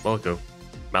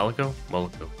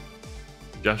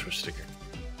 Joshua sticker.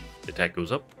 Attack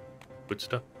goes up. Good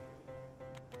stuff.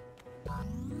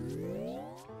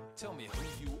 Tell me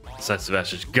who you are. Decisive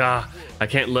Ashes. Gah! I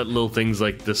can't let little things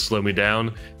like this slow me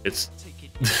down. It's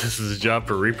this is a job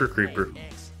for Reaper Creeper.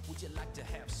 Would you like to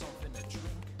have something to drink?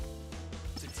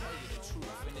 To tell you the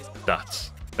truth, and it's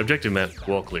Dots. Objective met.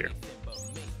 Wall clear. nothing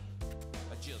but me.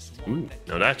 I just Ooh,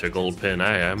 now that's a gold pin.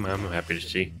 I'm happy to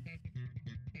see.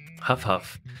 Huff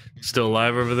Huff. Still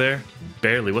alive over there?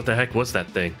 Barely. What the heck was that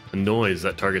thing? A noise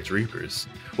that targets Reapers.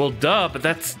 Well, duh, but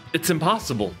it's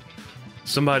impossible.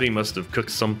 Somebody must have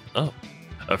cooked some up.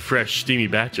 A fresh, steamy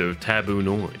batch of taboo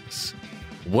noise.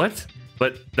 What?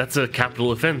 But that's a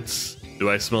capital offense. Do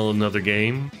I smell another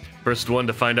game? First one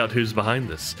to find out who's behind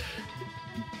this.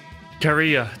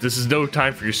 Karia, this is no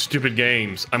time for your stupid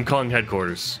games. I'm calling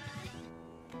headquarters.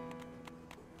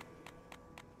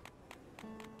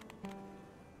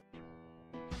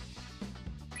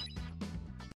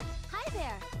 Hi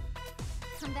there.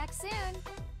 Come back soon.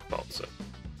 Thought so.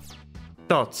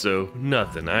 Thought so.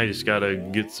 Nothing. I just gotta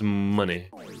get some money.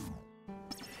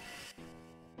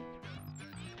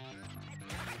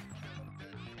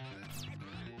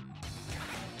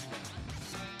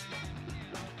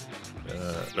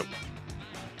 Nope.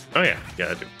 Oh yeah,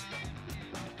 I do.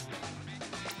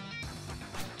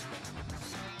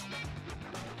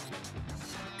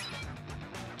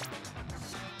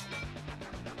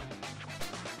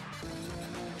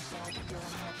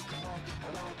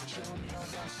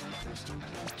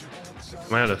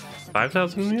 Am I out of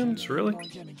 5,000 minions? Really?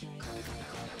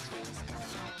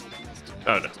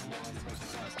 Oh no.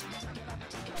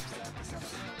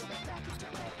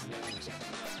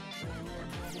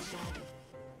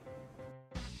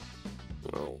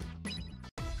 Well,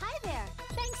 Hi there.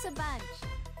 Thanks a bunch.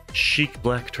 chic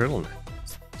black turtleneck.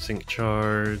 Sync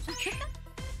charge.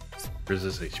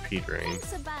 Resist HP drain.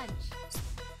 Thanks a bunch.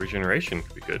 Regeneration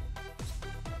could be good.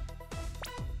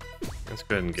 Let's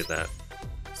go ahead and get that.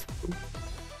 Ooh.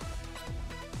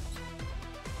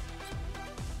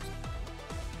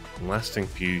 Lasting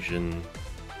fusion.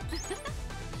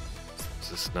 Is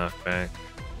this knockback?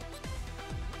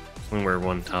 We wear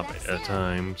one top at a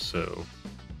time, so.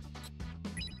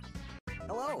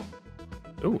 Hello.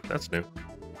 Ooh, that's new.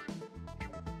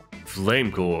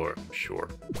 Flame core, sure.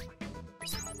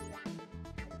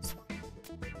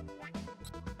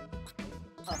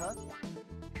 Uh-huh.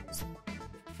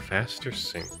 Faster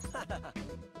sync.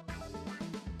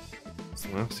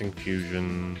 Lasting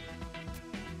fusion.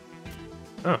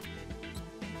 Oh.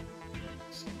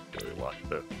 It's really locked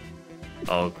though.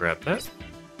 I'll grab that.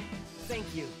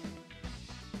 Thank you.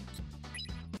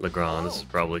 Legrand, this is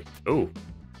probably. Oh,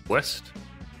 West.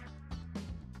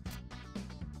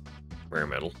 Rare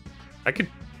metal. I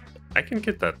can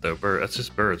get that though. That's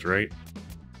just birds, right?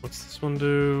 What's this one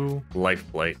do? Life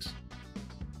blight.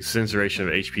 Censoration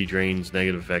of HP drains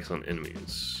negative effects on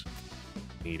enemies.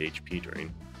 Need HP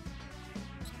drain.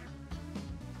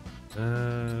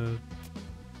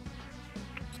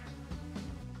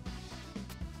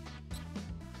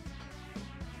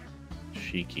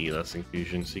 Cheeky, lasting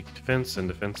fusion, seek defense, and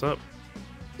defense up.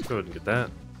 Let's go ahead and get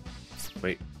that.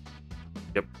 Wait.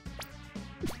 Yep.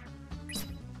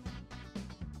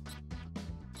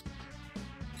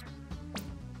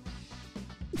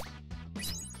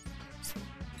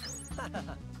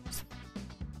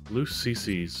 Loose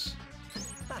CCs.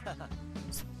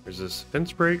 There's this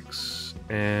fence breaks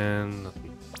and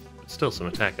nothing. But still some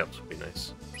attack ups would be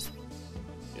nice.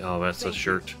 Oh, that's a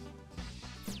shirt.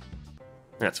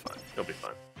 That's fine. He'll be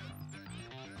fine.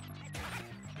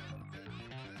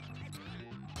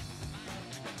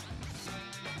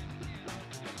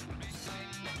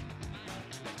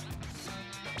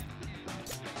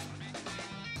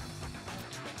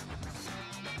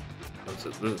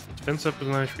 The defense up is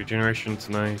nice, regeneration's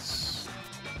nice.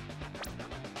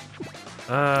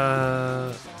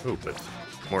 Oh, but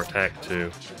more attack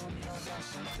too.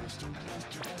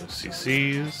 Those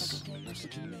CCs.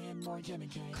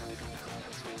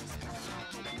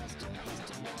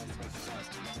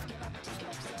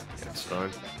 That's fine.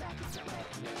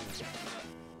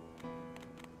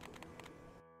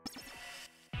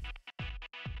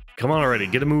 Come on already,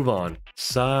 get a move on.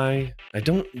 Sigh. I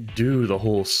don't do the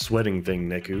whole sweating thing,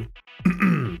 Neku.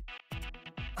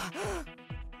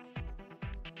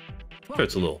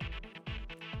 It's a little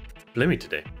blimmy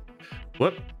today.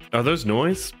 What? Are those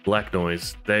noise? Black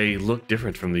noise. They look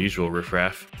different from the usual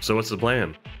riffraff. So what's the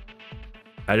plan?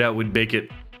 I doubt we'd make it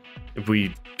if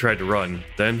we tried to run.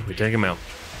 Then we take him out.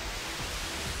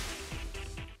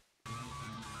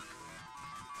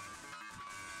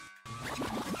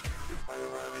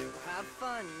 Have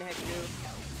fun, Neku.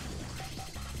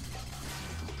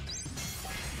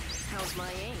 How's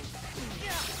my aim?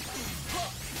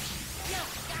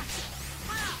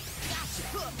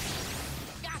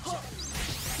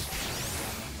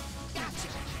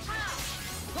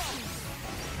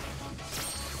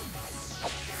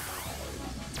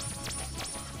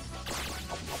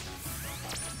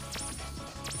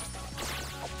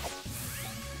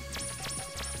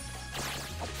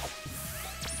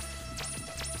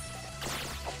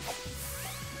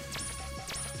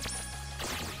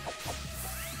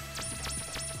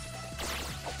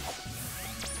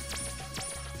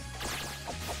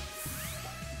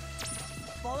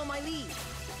 Follow my lead.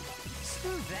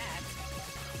 Screw that.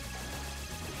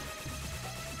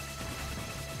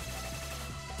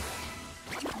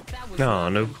 That was No,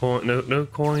 no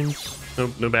coins,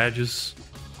 no badges,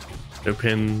 no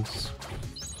pins.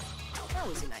 That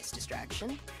was a nice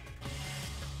distraction.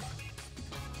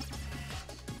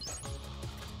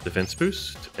 Defense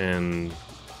boost and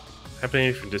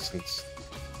happening from distance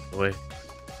away.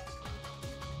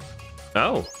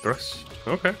 Oh, thrust.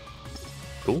 Okay,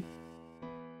 cool.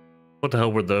 What the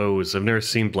hell were those? I've never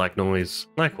seen black noise.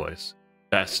 Likewise,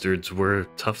 bastards were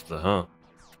tough though, huh?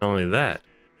 Not only that,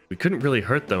 we couldn't really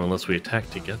hurt them unless we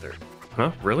attacked together.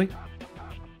 Huh? Really?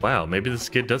 Wow, maybe this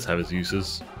kid does have his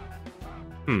uses.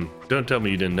 Don't tell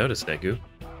me you didn't notice, Neku.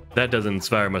 That doesn't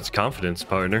inspire much confidence,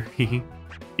 partner.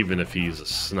 Even if he's a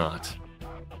snot.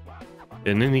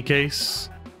 In any case,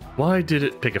 why did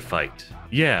it pick a fight?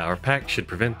 Yeah, our pack should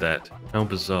prevent that. How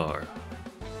bizarre.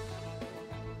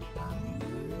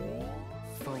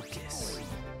 Focus.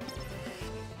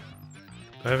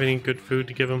 Do I have any good food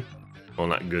to give him? Well,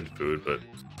 not good food, but...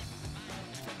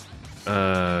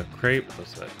 crepe?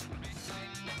 What's that?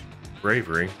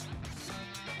 Bravery.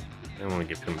 I want to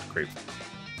give him crepe.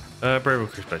 Bravery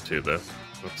increased by 2, though.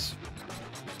 Let's...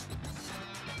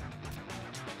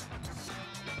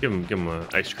 Give him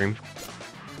ice cream.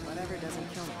 Whatever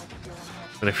doesn't kill me.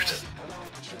 Whatever.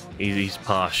 He's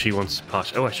posh. He wants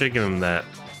posh. Oh, I should give him that.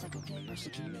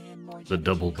 The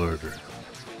double burger.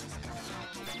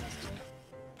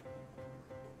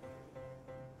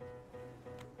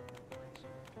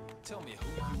 Tell me who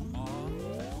you are,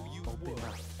 who you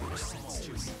were. Your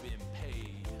senses been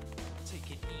paid.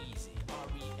 Take it easy.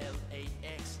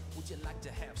 RELAX. Would you like to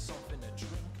have something to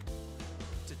drink?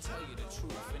 To tell you the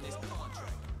truth in this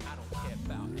contract, I don't care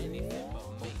about anything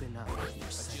but me. Open up I your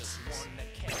just senses. want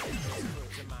that cash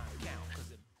transferred to my account, 'cause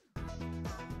it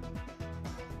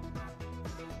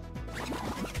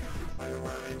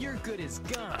You're good as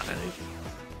gone.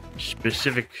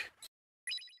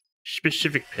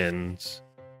 Specific pins.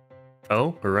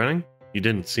 Oh, we're running? You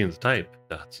didn't seem to type,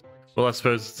 Dots. Well, I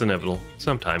suppose it's inevitable.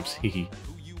 Sometimes, hehe.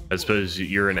 I suppose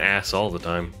you're an ass all the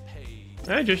time.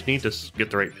 I just need to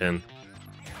get the right pin.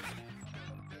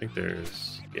 I think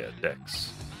there's... yeah,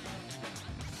 Dex.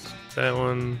 That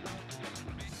one.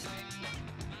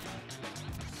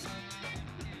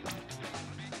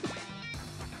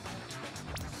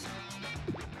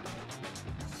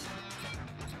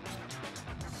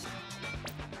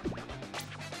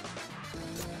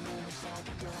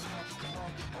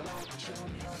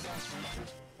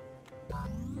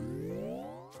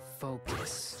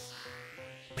 Focus.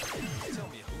 tell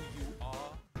me who you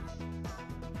are.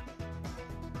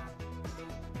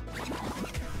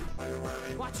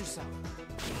 Watch yourself.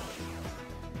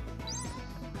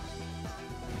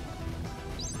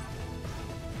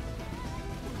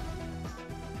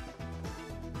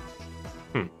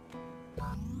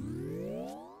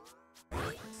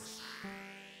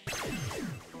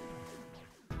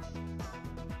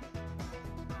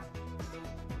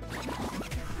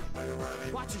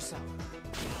 Watch yourself.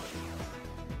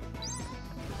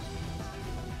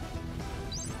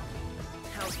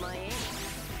 How's my aim?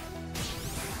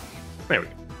 There we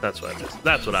go. That's what I missed.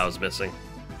 That's what I was missing.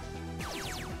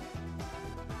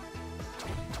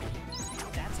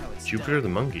 That's how it's Jupiter done. the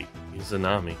monkey. He's a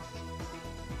Nami.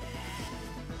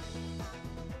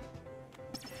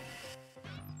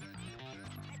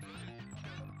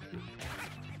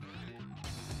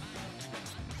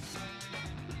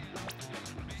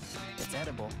 It's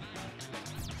edible.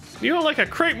 You don't like a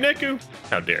crepe, Neku?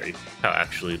 How dare you? How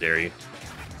actually dare you?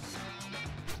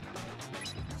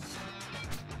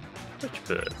 Which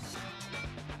bird?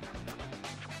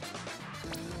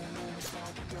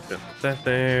 Put that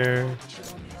there.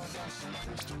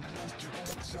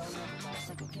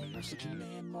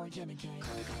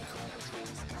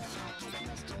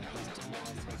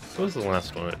 What was the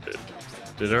last one I did?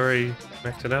 Did I already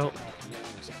max it out?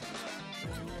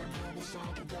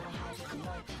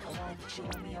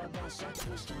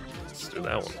 Let's do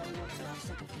that one.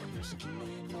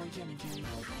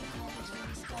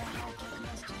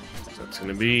 So it's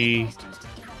gonna be...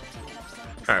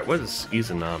 Alright, what is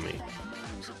Izanami?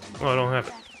 Oh, I don't have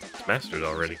it. It's mastered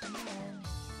already.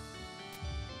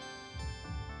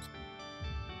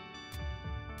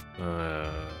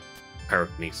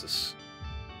 Pyrokinesis.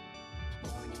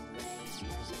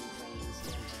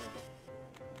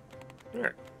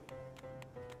 Alright.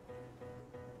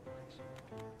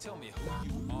 Tell me who you are,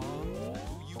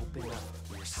 who you Open are, up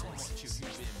your senses.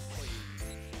 you've been paid.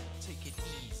 Take it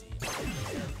easy.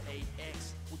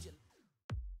 LAX, would you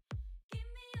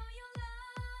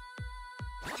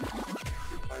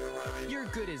You're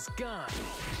good as gone.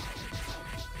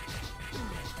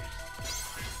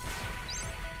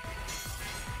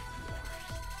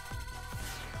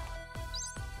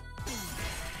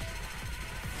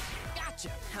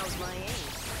 Gotcha. How's my aim?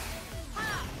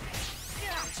 Ah!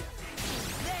 Gotcha.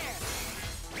 There.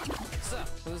 So,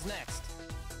 who's next?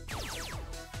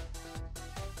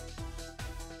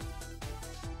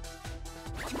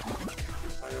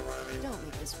 Don't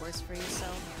make this worse for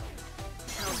yourself.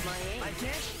 How's my aim? I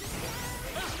can't.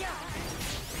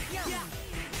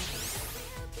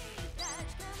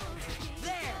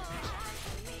 There.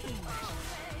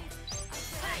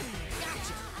 Hey,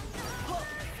 gotcha. Hook.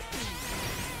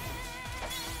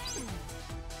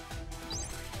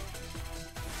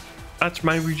 That's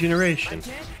my regeneration.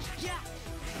 Can't. Yeah.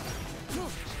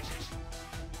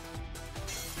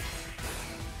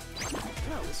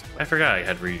 That was I forgot I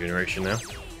had regeneration now.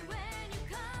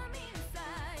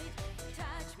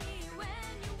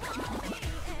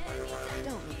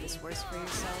 Don't make this worse for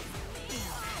yourself.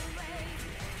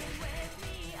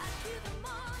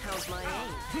 How's my aim?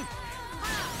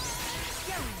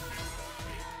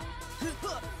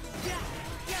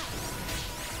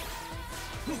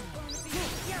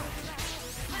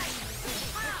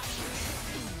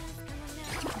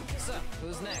 So,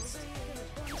 who's next?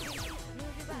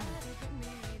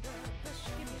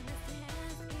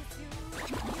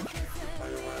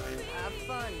 Have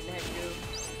fun, Neku.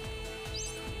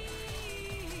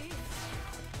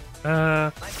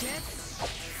 I can't.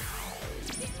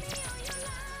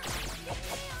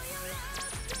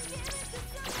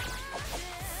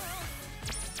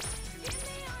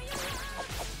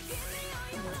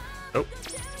 Oh.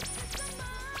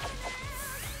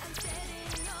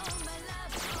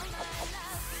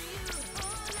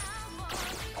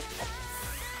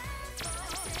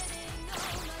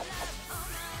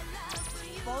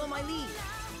 Follow my lead.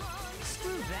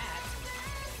 Screw that.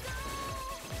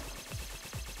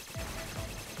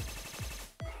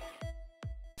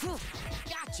 Phew,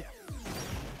 gotcha.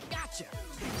 Gotcha.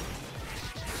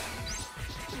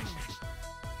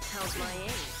 How's my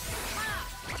aim? Ah!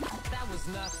 That was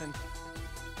nothing.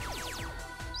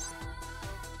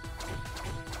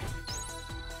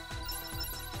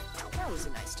 That was a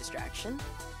nice distraction.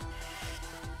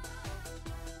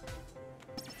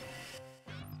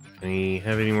 Can he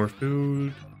have any more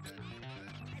food?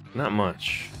 Not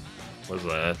much. What's that?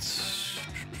 That's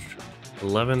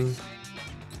 11.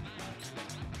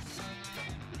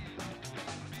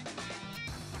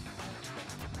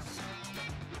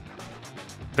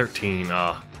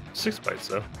 Ah, 6 bites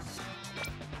though.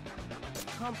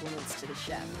 Compliments to the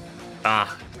chef.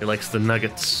 Ah, he likes the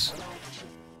nuggets.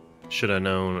 Should have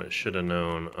known. Should have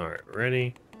known. All right,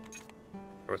 ready?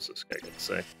 What's this guy gonna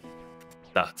say?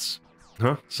 Dots.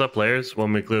 Huh? Sup, players?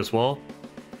 Want me to clear this wall?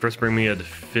 First, bring me a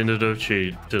definitive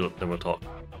shade, then we'll talk.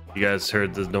 You guys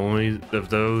heard the noise of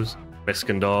those?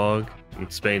 Mexican dog in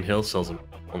Spain Hill sells them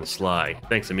on the sly.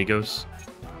 Thanks, amigos.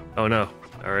 Oh no,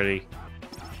 I already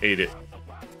ate it.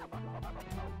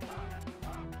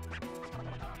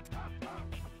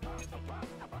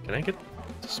 Can I get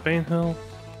to Spain Hill?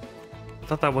 I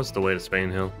thought that was the way to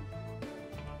Spain Hill.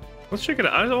 Let's check it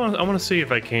out. I want to see if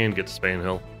I can get to Spain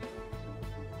Hill.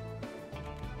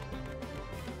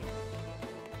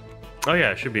 Oh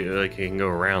yeah, it should be like you can go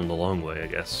around the long way, I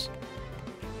guess.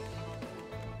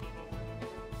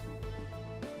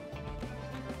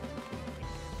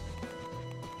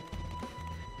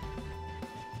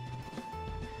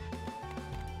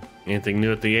 Anything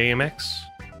new at the AMX?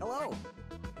 Hello.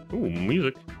 Ooh,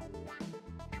 music.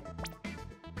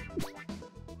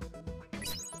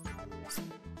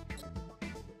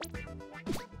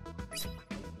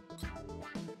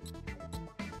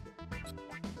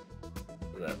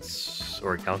 That's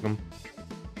Orichalcum.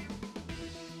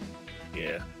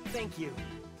 Yeah. Thank you.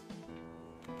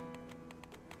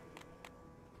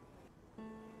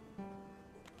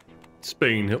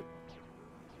 Spain Hill.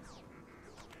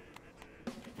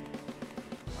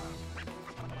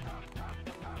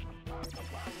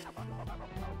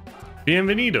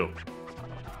 Bienvenido.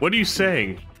 What are you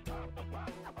saying?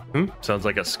 Sounds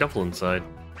like a scuffle inside.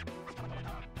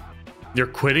 You're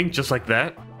quitting just like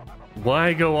that?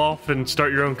 Why go off and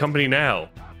start your own company now?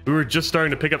 We were just starting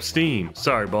to pick up steam.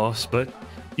 Sorry, boss, but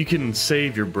you can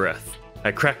save your breath.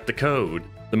 I cracked the code.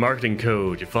 The marketing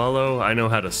code, you follow? I know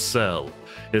how to sell.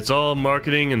 It's all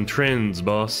marketing and trends,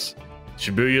 boss.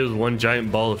 Shibuya is one giant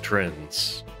ball of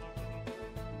trends.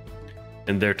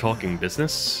 And they're talking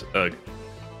business?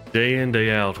 Day in,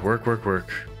 day out, work, work,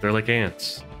 work. They're like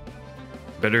ants.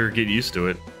 Better get used to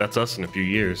it. That's us in a few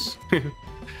years.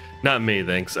 Not me,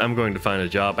 thanks. I'm going to find a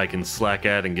job I can slack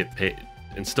at and get paid,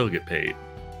 and still get paid.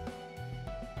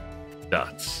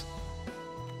 Dots.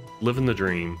 Living the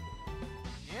dream.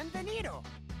 Bienvenido.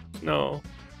 No.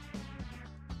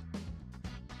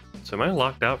 So am I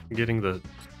locked out from getting the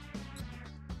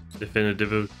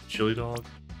Definitivo chili dog?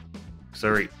 Because I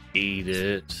already ate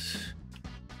it.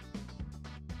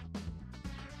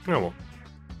 Oh well.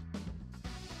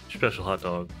 Special hot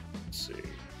dog. Let's see.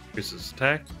 Here's his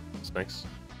attack. That's nice.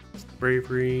 It's the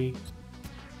bravery.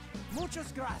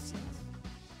 Muchas gracias.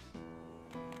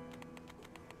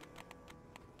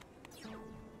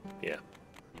 Yeah.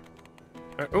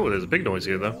 Alright, oh, there's a big noise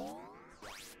here though.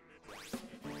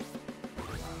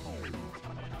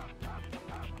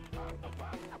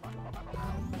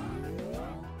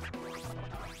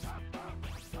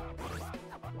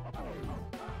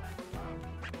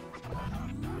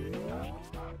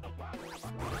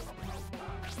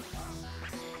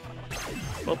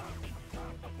 Well,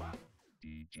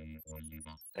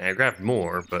 I grabbed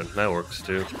more, but that works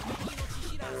too.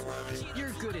 You're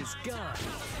good as gone.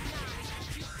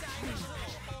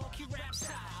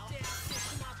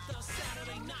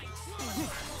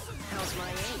 How's my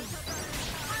aim?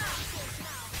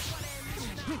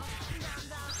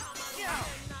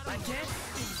 Again?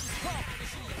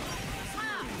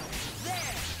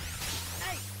 There!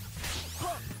 Hey!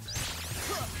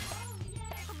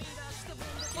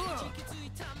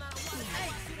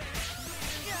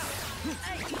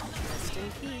 Rest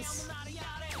in peace.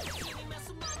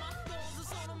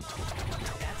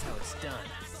 That's how it's done.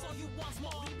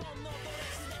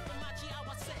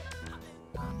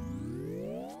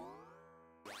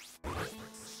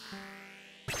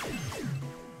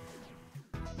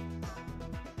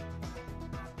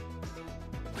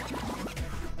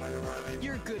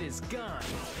 You're good as gone.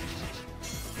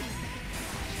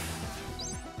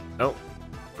 Oh,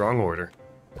 wrong order.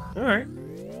 Alright.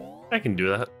 I can do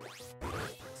that.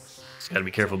 Just gotta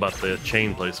be careful about the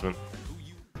chain placement.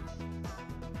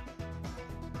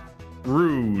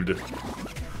 Rude. Don't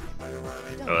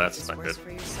Oh, that's make this not worse good.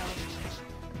 for yourself.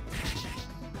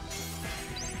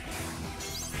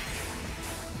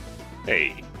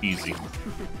 Hey, easy.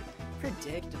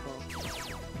 Predictable.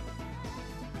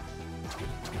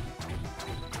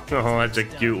 Oh, that's a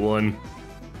cute one.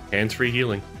 Hands-free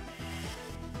healing.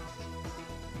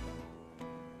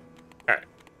 Alright.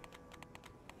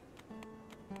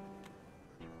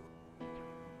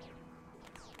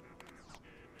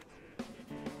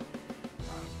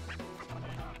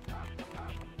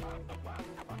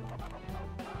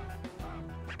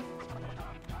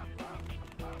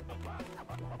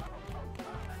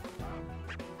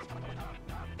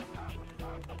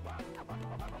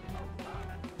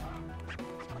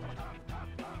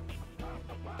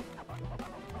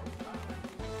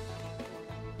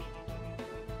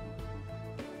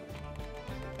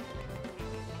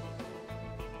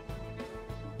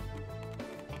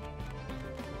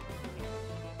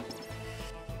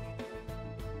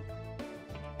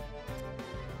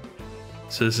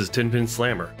 So this is Tin Pin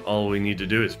Slammer. All we need to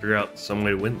do is figure out some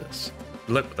way to win this.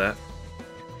 Good luck with that.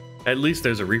 At least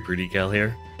there's a Reaper decal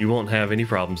here. You won't have any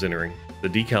problems entering. The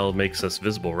decal makes us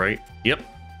visible, right? Yep.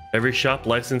 Every shop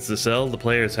licensed to sell the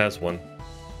players has one.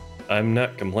 I'm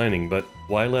not complaining, but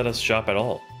why let us shop at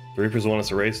all? The Reapers want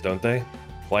us erased, don't they?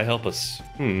 Why help us?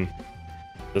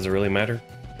 Does it really matter?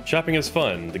 Shopping is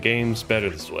fun. The game's better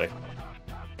this way.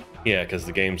 Yeah, because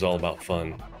the game's all about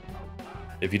fun.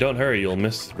 If you don't hurry, you'll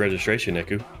miss registration,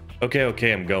 Neku.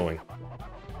 Okay, I'm going.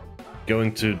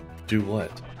 Going to do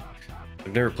what?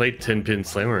 I've never played 10-Pin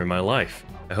Slammer in my life.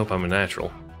 I hope I'm a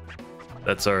natural.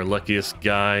 That's our luckiest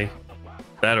guy.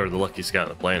 That or the luckiest guy on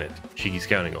the planet. Shiki's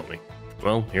counting on me.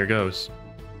 Well, here goes.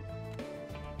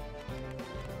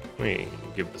 Let me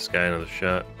give this guy another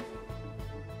shot.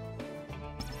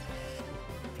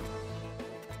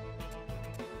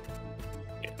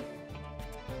 Yeah.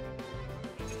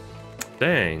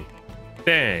 Dang,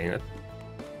 that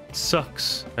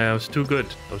sucks. I was too good.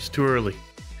 I was too early.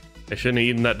 I shouldn't have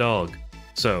eaten that dog.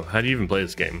 So, how do you even play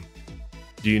this game?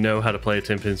 Do you know how to play a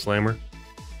 10-Pin Slammer?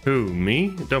 Who,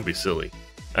 me? Don't be silly.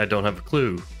 I don't have a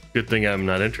clue. Good thing I'm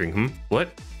not entering, What?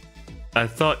 I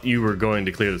thought you were going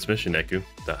to clear this mission, Neku.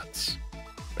 Dots.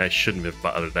 I shouldn't have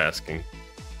bothered asking.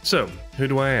 So, who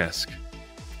do I ask?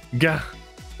 Gah!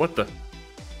 What the?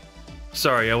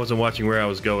 Sorry, I wasn't watching where I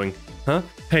was going. Huh?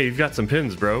 Hey, you've got some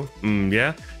pins, bro.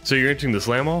 Yeah? So you're entering the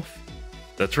slam off?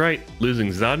 That's right,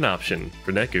 losing's not an option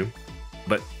for Neku.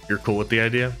 But you're cool with the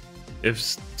idea?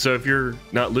 If you're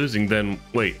not losing, then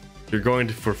wait, you're going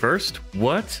for first?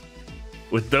 What?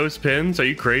 With those pins? Are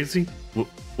you crazy?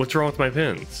 What's wrong with my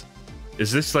pins?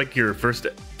 Is this like your first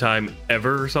time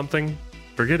ever or something?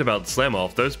 Forget about slam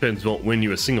off, those pins won't win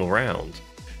you a single round.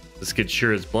 This kid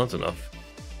sure is blunt enough.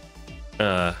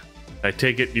 I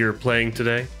take it you're playing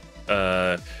today?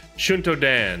 Shunto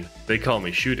Dan, they call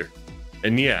me Shooter.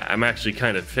 And yeah, I'm actually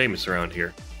kind of famous around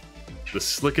here. The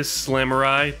slickest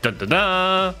slamurai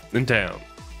in town.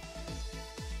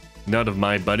 None of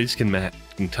my buddies can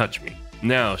touch me.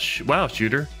 Now, wow,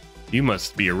 Shooter, you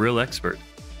must be a real expert.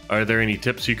 Are there any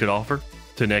tips you could offer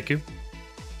to Neku?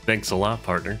 Thanks a lot,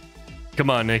 partner. Come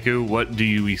on, Neku, what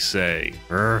do we say?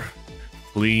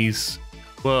 Please?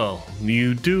 Well,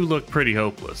 you do look pretty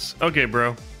hopeless. Okay,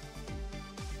 bro.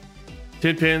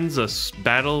 10-Pin's a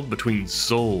battle between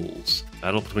souls.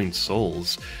 Battle between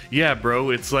souls? Yeah,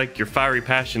 bro, it's like your fiery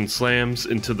passion slams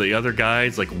into the other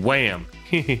guys like wham!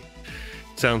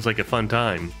 Sounds like a fun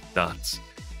time, Dots.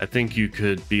 I think you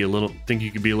could be a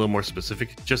little more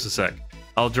specific. Just a sec.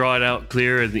 I'll draw it out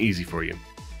clear and easy for you.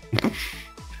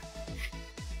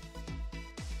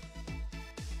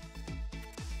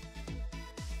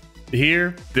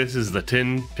 Here, this is the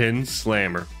 10-Pin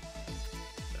Slammer.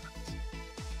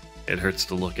 It hurts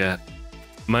to look at.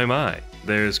 My,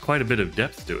 there's quite a bit of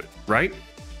depth to it, right?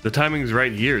 The timing's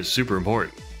right here is super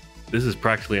important. This is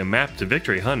practically a map to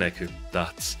victory, huh, Neku?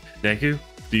 Dots. Neku,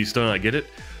 do you still not get it?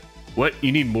 What,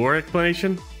 you need more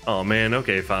explanation? Oh man,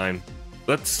 okay, fine.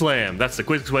 Let's slam, that's the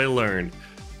quickest way to learn.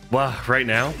 Wow, right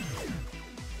now?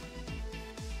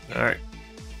 Alright.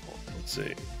 Let's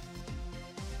see.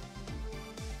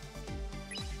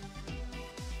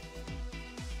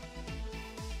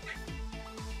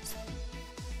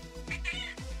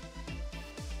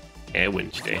 Hey,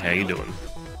 Wednesday, how you doing?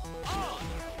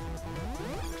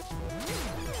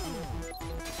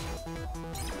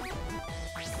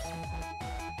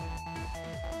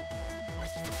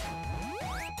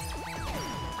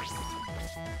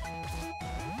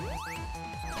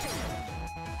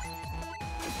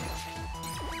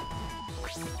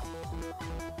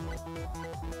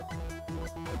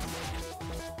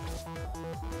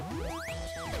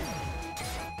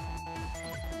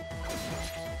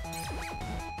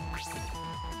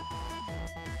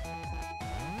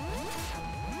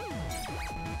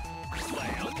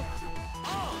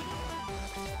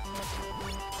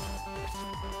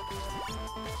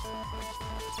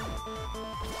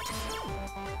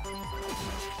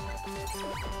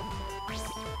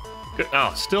 Good.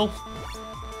 Oh, still?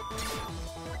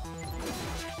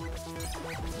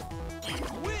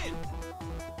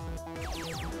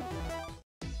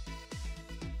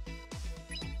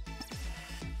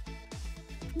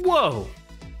 Whoa!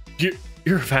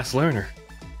 You're a fast learner.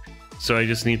 So I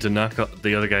just need to knock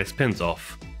the other guy's pins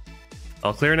off.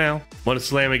 All clear now. Want to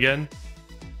slam again?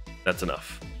 That's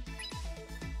enough.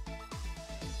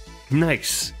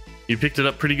 Nice. You picked it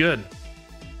up pretty good.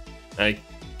 I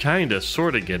kinda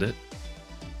sorta get it.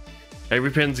 Every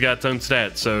pin's got its own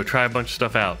stats, so try a bunch of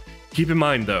stuff out. Keep in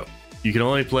mind though, you can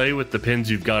only play with the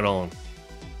pins you've got on.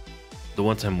 The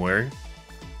ones I'm wearing.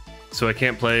 So I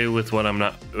can't play with when I'm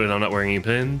not wearing any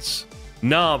pins?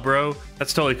 Nah, bro,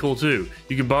 that's totally cool too.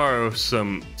 You can borrow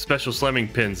some special slamming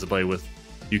pins to play with.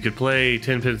 You could play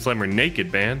 10-Pin Slammer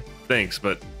naked, man. thanks,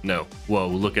 but no. Whoa,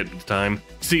 look at the time.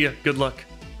 See ya, good luck.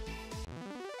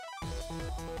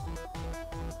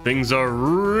 Things are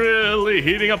really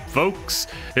heating up, folks.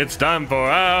 It's time for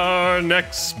our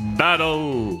next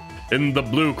battle. In the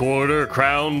blue corner,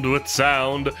 crowned with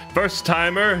sound, first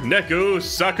timer Neku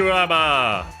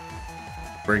Sakuraba.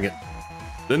 Bring it.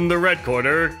 In the red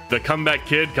corner, the comeback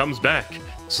kid comes back.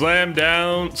 Slams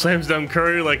down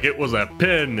Curry like it was a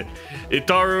pin.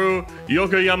 Itaru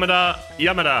Yokoyamada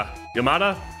Yamada.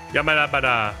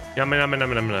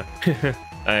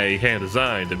 I hand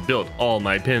designed and built all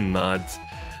my pin mods.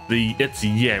 It's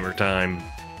Yammer time.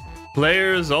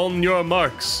 Players on your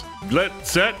marks. Get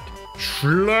set,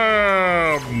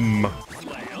 slam!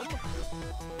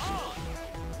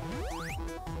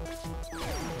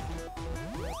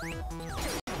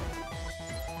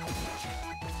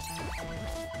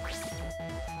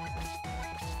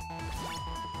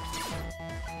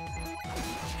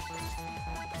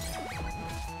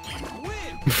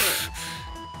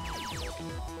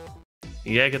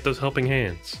 Yeah, get those helping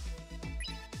hands.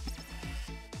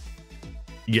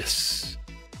 Yes.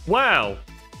 Wow.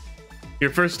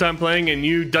 Your first time playing and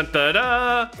you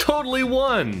dun-da-da totally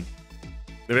won.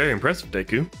 Very impressive,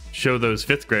 Deku. Show those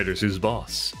 5th graders who's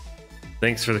boss.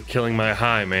 Thanks for killing my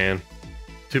high, man.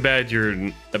 Too bad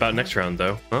you're about next round,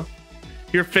 though, huh?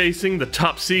 You're facing the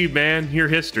top seed, man. Your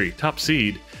history, top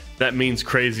seed. That means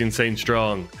crazy, insane,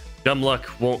 strong. Dumb luck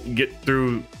won't get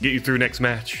you through next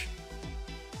match.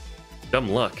 Dumb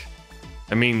luck.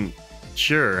 I mean,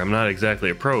 sure, I'm not exactly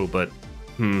a pro, but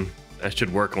I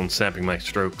should work on snapping my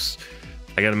strokes.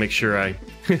 I gotta make sure I...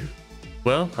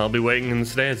 Well, I'll be waiting in the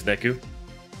stands, Neku.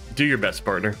 Do your best,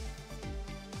 partner.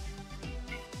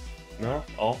 No,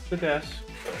 off the desk.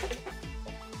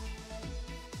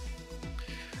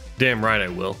 Damn right I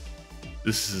will.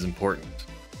 This is important.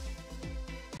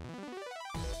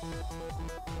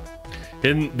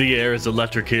 In the air is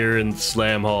electric here in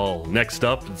Slam Hall. Next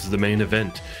up is the main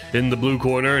event. In the blue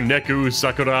corner, Neku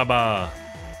Sakuraba.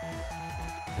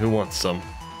 Who wants some?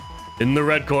 In the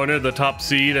red corner, the top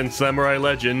seed and samurai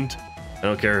legend. I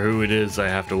don't care who it is, I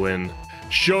have to win.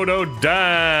 Shoto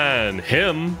Dan!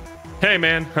 Him? Hey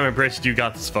man, I'm impressed you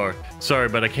got this far. Sorry,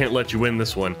 but I can't let you win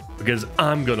this one, because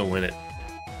I'm gonna win it.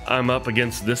 I'm up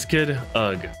against this kid?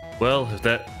 Ugh. Well,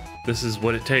 this is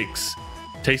what it takes.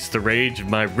 Taste the rage of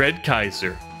my Red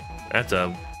Kaiser. That's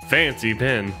a fancy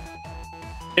pin.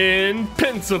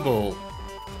 Invincible!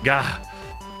 Gah,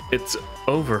 it's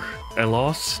over. I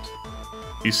lost?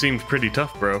 You seemed pretty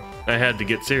tough, bro. I had to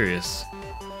get serious.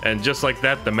 And just like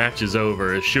that, the match is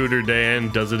over as Shooter Dan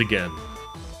does it again.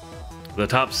 The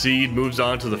top seed moves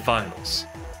on to the finals.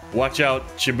 Watch out,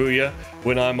 Shibuya.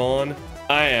 When I'm on,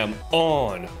 I am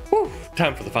on. Whew,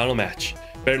 time for the final match.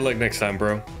 Better luck next time,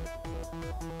 bro.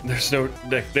 There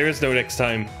is no next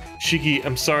time. Shiki,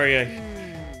 I'm sorry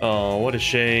Oh, what a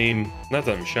shame. Not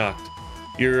that I'm shocked.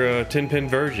 You're a 10-pin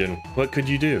version. What could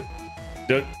you do?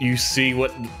 Don't you see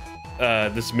what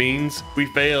this means? We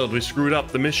failed. We screwed up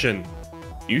the mission.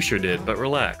 You sure did, but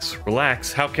relax.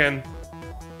 Relax. How can...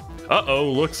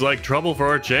 Uh-oh, looks like trouble for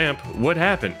our champ. What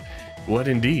happened? What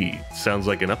indeed? Sounds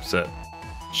like an upset.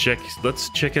 Let's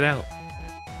check it out.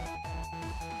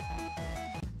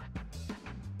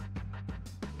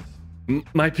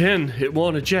 My pin, it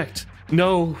won't eject.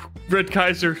 No, Red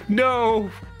Kaiser, no!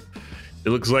 It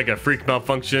looks like a freak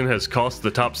malfunction has cost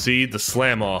the top seed the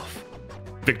slam off.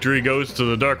 Victory goes to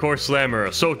the Dark Horse Slammer,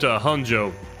 Sota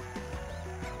Hanjo.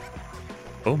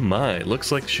 Oh my,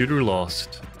 looks like Shooter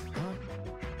lost.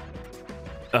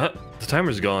 The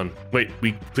timer's gone. Wait,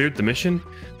 we cleared the mission?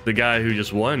 The guy who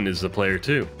just won is the player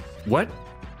too. What?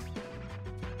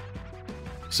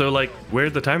 So like,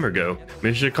 where'd the timer go?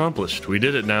 Mission accomplished, we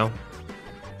did it now.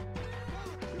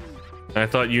 I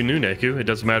thought you knew, Neku. It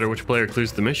doesn't matter which player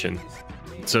clears the mission.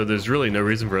 So there's really no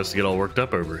reason for us to get all worked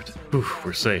up over it. Whew,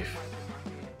 we're safe.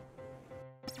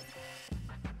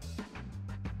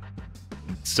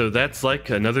 So that's like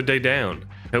another day down.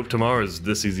 Hope tomorrow's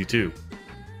this easy too.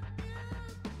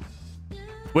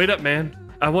 Wait up,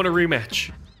 man. I want a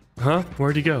rematch. Huh?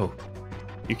 Where'd he go?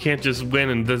 You can't just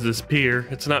win and disappear.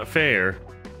 It's not fair.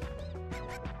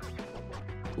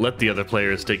 Let the other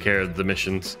players take care of the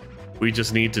missions. We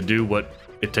just need to do what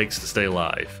it takes to stay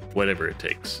alive, whatever it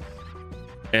takes.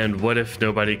 And what if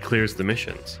nobody clears the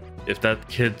missions? If that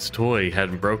kid's toy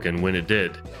hadn't broken when it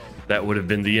did, that would have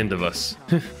been the end of us.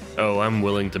 Oh, I'm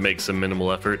willing to make some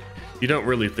minimal effort. You don't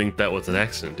really think that was an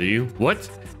accident, do you? What?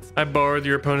 I borrowed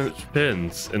your opponent's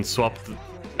pins and swapped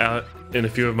out in a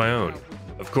few of my own.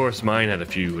 Of course, mine had a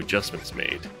few adjustments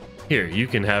made. Here, you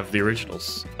can have the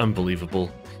originals.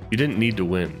 Unbelievable. You didn't need to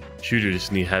win. Shooter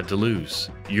just had to lose.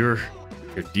 You're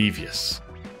You're devious.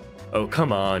 Oh,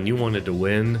 come on, you wanted to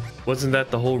win. Wasn't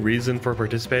that the whole reason for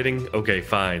participating? Okay,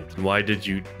 fine. Then why didn't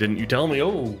you tell me?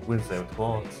 Oh, Wednesday with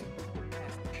claws.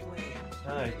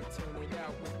 Hi.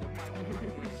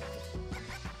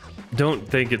 Don't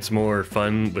think it's more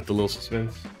fun with the little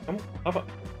suspense. Come on, hop up.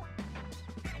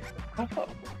 Hop up.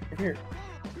 Over here.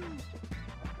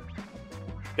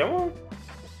 Come on.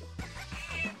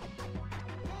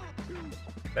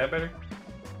 That better?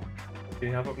 Can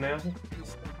you hop up now?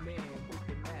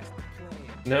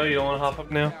 No, you don't want to hop up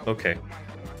now? Okay.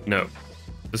 No.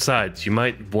 Besides, you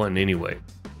might have won anyway.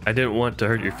 I didn't want to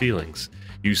hurt your feelings.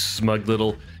 You smug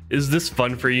little... Is this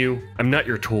fun for you? I'm not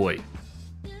your toy.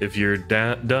 If you're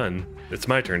done, it's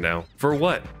my turn now. For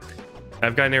what?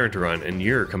 I've got an errand to run, and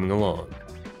you're coming along.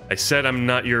 I said I'm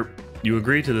not your... You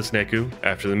agree to this, Neku.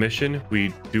 After the mission,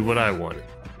 we do what I wanted.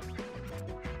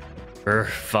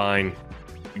 Fine.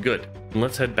 Good.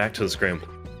 Let's head back to the scramble.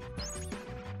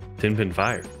 Tinpin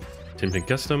Fire. Tinpin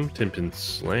Custom, Tinpin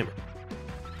Slammer.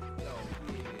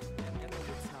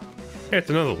 Hey, it's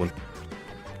another one.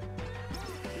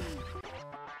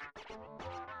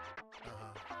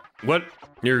 What?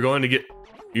 You're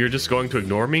just going to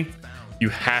ignore me? You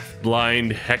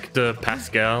half-blind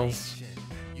hectopascals?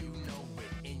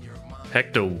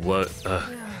 Hecto what?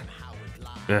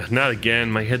 Not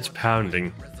again, my head's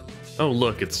pounding. Oh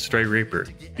look, it's Stray Reaper.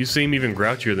 You seem even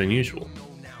grouchier than usual.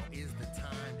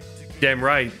 Damn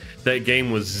right, that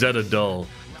game was Zeta dull.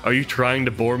 Are you trying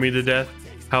to bore me to death?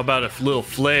 How about a little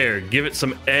flair? Give it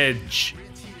some edge.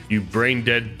 You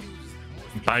brain-dead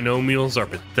binomials are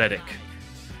pathetic.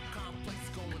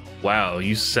 Wow,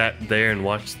 you sat there and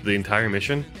watched the entire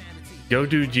mission? Do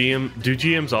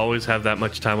GMs always have that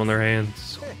much time on their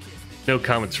hands? No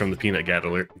comments from the peanut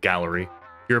gallery.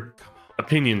 Your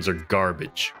opinions are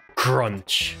garbage.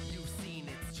 Crunch.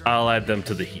 I'll add them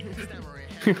to the heap.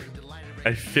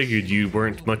 I figured you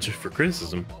weren't much for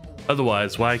criticism.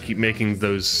 Otherwise, why keep making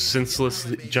those senseless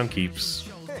junk heaps?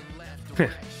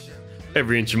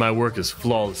 Every inch of my work is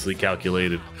flawlessly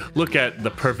calculated. Look at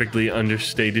the perfectly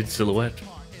understated silhouette.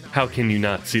 How can you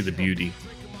not see the beauty?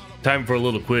 Time for a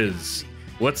little quiz.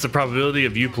 What's the probability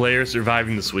of you players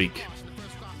surviving this week?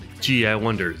 Gee, I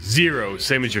wonder. 0,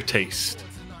 same as your taste.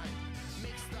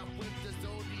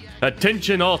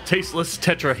 Attention all tasteless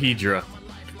tetrahedra.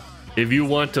 If you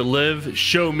want to live,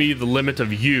 show me the limit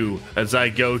of you as I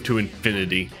go to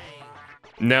infinity.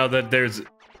 Now that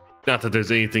not that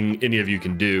there's anything any of you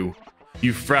can do.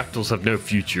 You fractals have no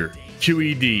future.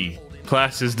 QED.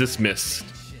 Class is dismissed.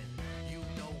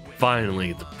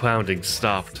 Finally, the pounding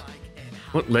stopped.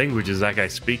 What language is that guy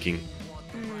speaking?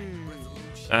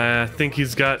 I think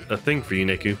he's got a thing for you,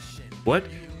 Neku. What?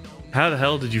 How the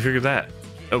hell did you figure that?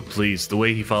 Oh please, the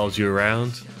way he follows you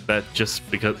around, that's just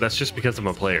because I'm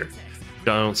a player. I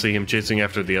don't see him chasing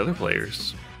after the other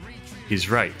players. He's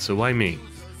right, so why me?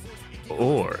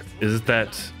 Or is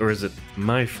it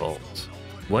my fault?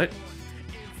 What?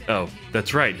 Oh,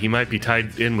 that's right, he might be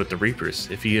tied in with the Reapers,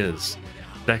 if he is.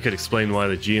 That could explain why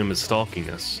the GM is stalking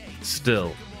us.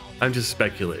 Still, I'm just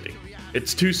speculating.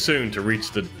 It's too soon to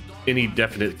reach any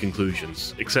definite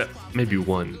conclusions, except maybe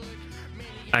one.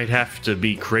 I'd have to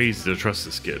be crazy to trust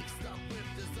this kid.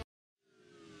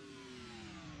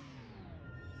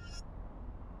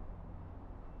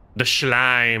 The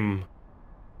slime.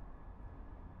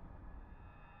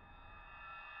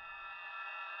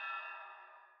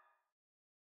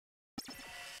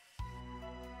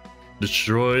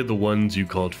 Destroy the ones you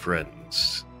called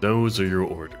friends. Those are your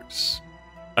orders.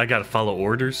 I gotta follow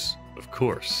orders? Of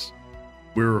course.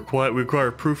 We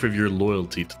require proof of your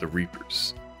loyalty to the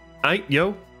Reapers.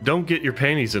 Yo, don't get your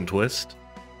panties in twist.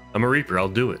 I'm a Reaper, I'll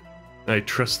do it. I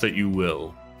trust that you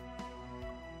will.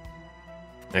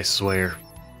 I swear.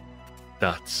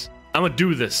 Dots. I'ma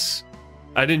do this.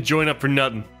 I didn't join up for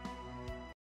nothing.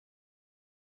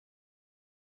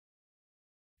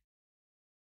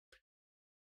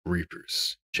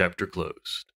 Reapers. Chapter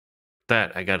closed.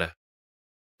 That, I gotta...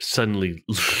 Suddenly...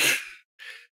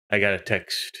 I got a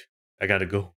text. I gotta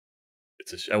go.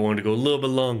 I wanted to go a little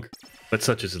bit longer, but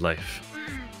such is life.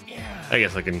 I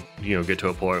guess I can, get to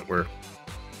a point where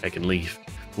I can leave.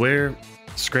 Where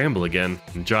Scramble again,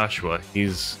 and Joshua,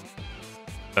 he's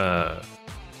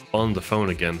on the phone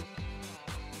again.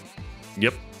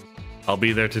 Yep, I'll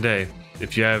be there today.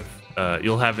 If you have,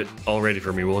 you'll have it all ready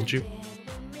for me, won't you?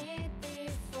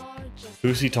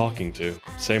 Who's he talking to?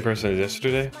 Same person as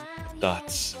yesterday?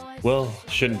 Dots. Well,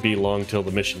 shouldn't be long till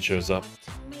the mission shows up.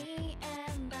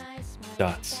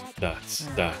 Dots.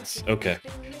 Okay.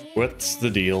 What's the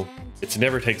deal? It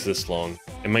never takes this long.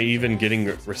 Am I even getting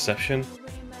reception?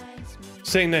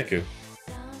 Say Neku.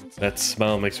 That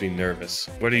smile makes me nervous.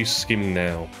 What are you scheming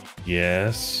now?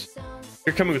 Yes?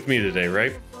 You're coming with me today,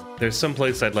 right? There's some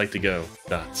place I'd like to go.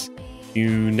 Dots.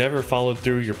 You never followed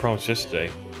through your promise yesterday.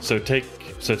 So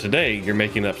today you're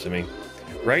making up to me.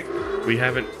 Right? We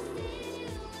haven't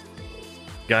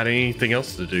got anything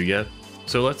else to do yet.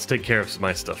 So let's take care of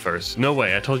my stuff first. No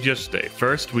way, I told you yesterday.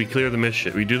 First, we clear the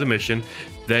mission. We do the mission,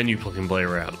 then you can play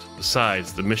around.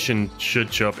 Besides, the mission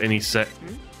should show up any sec.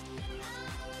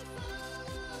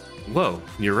 Whoa,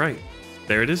 you're right.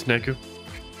 There it is, Neku.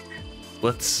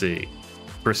 Let's see.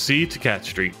 Proceed to Cat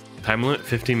Street. Time limit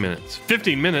 15 minutes.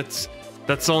 15 minutes?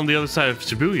 That's on the other side of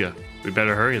Shibuya. We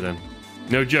better hurry then.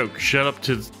 No joke. Shut up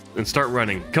and start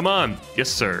running. Come on. Yes,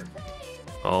 sir.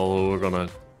 Oh, we're gonna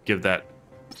give that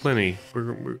plenty.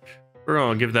 We're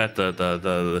gonna give that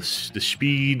the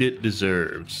speed it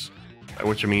deserves.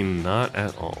 Which I mean, not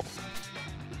at all.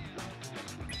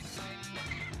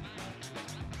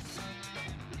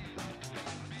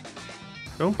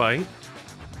 Don't bite.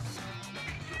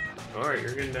 Alright,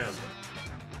 you're getting down.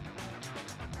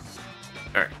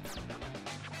 Alright.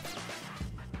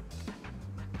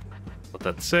 Let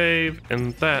that save,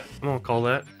 and that, I'm gonna call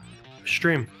that a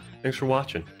stream. Thanks for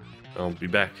watching. I'll be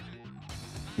back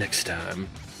next time.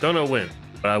 Don't know when,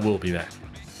 but I will be back.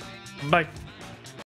 Bye.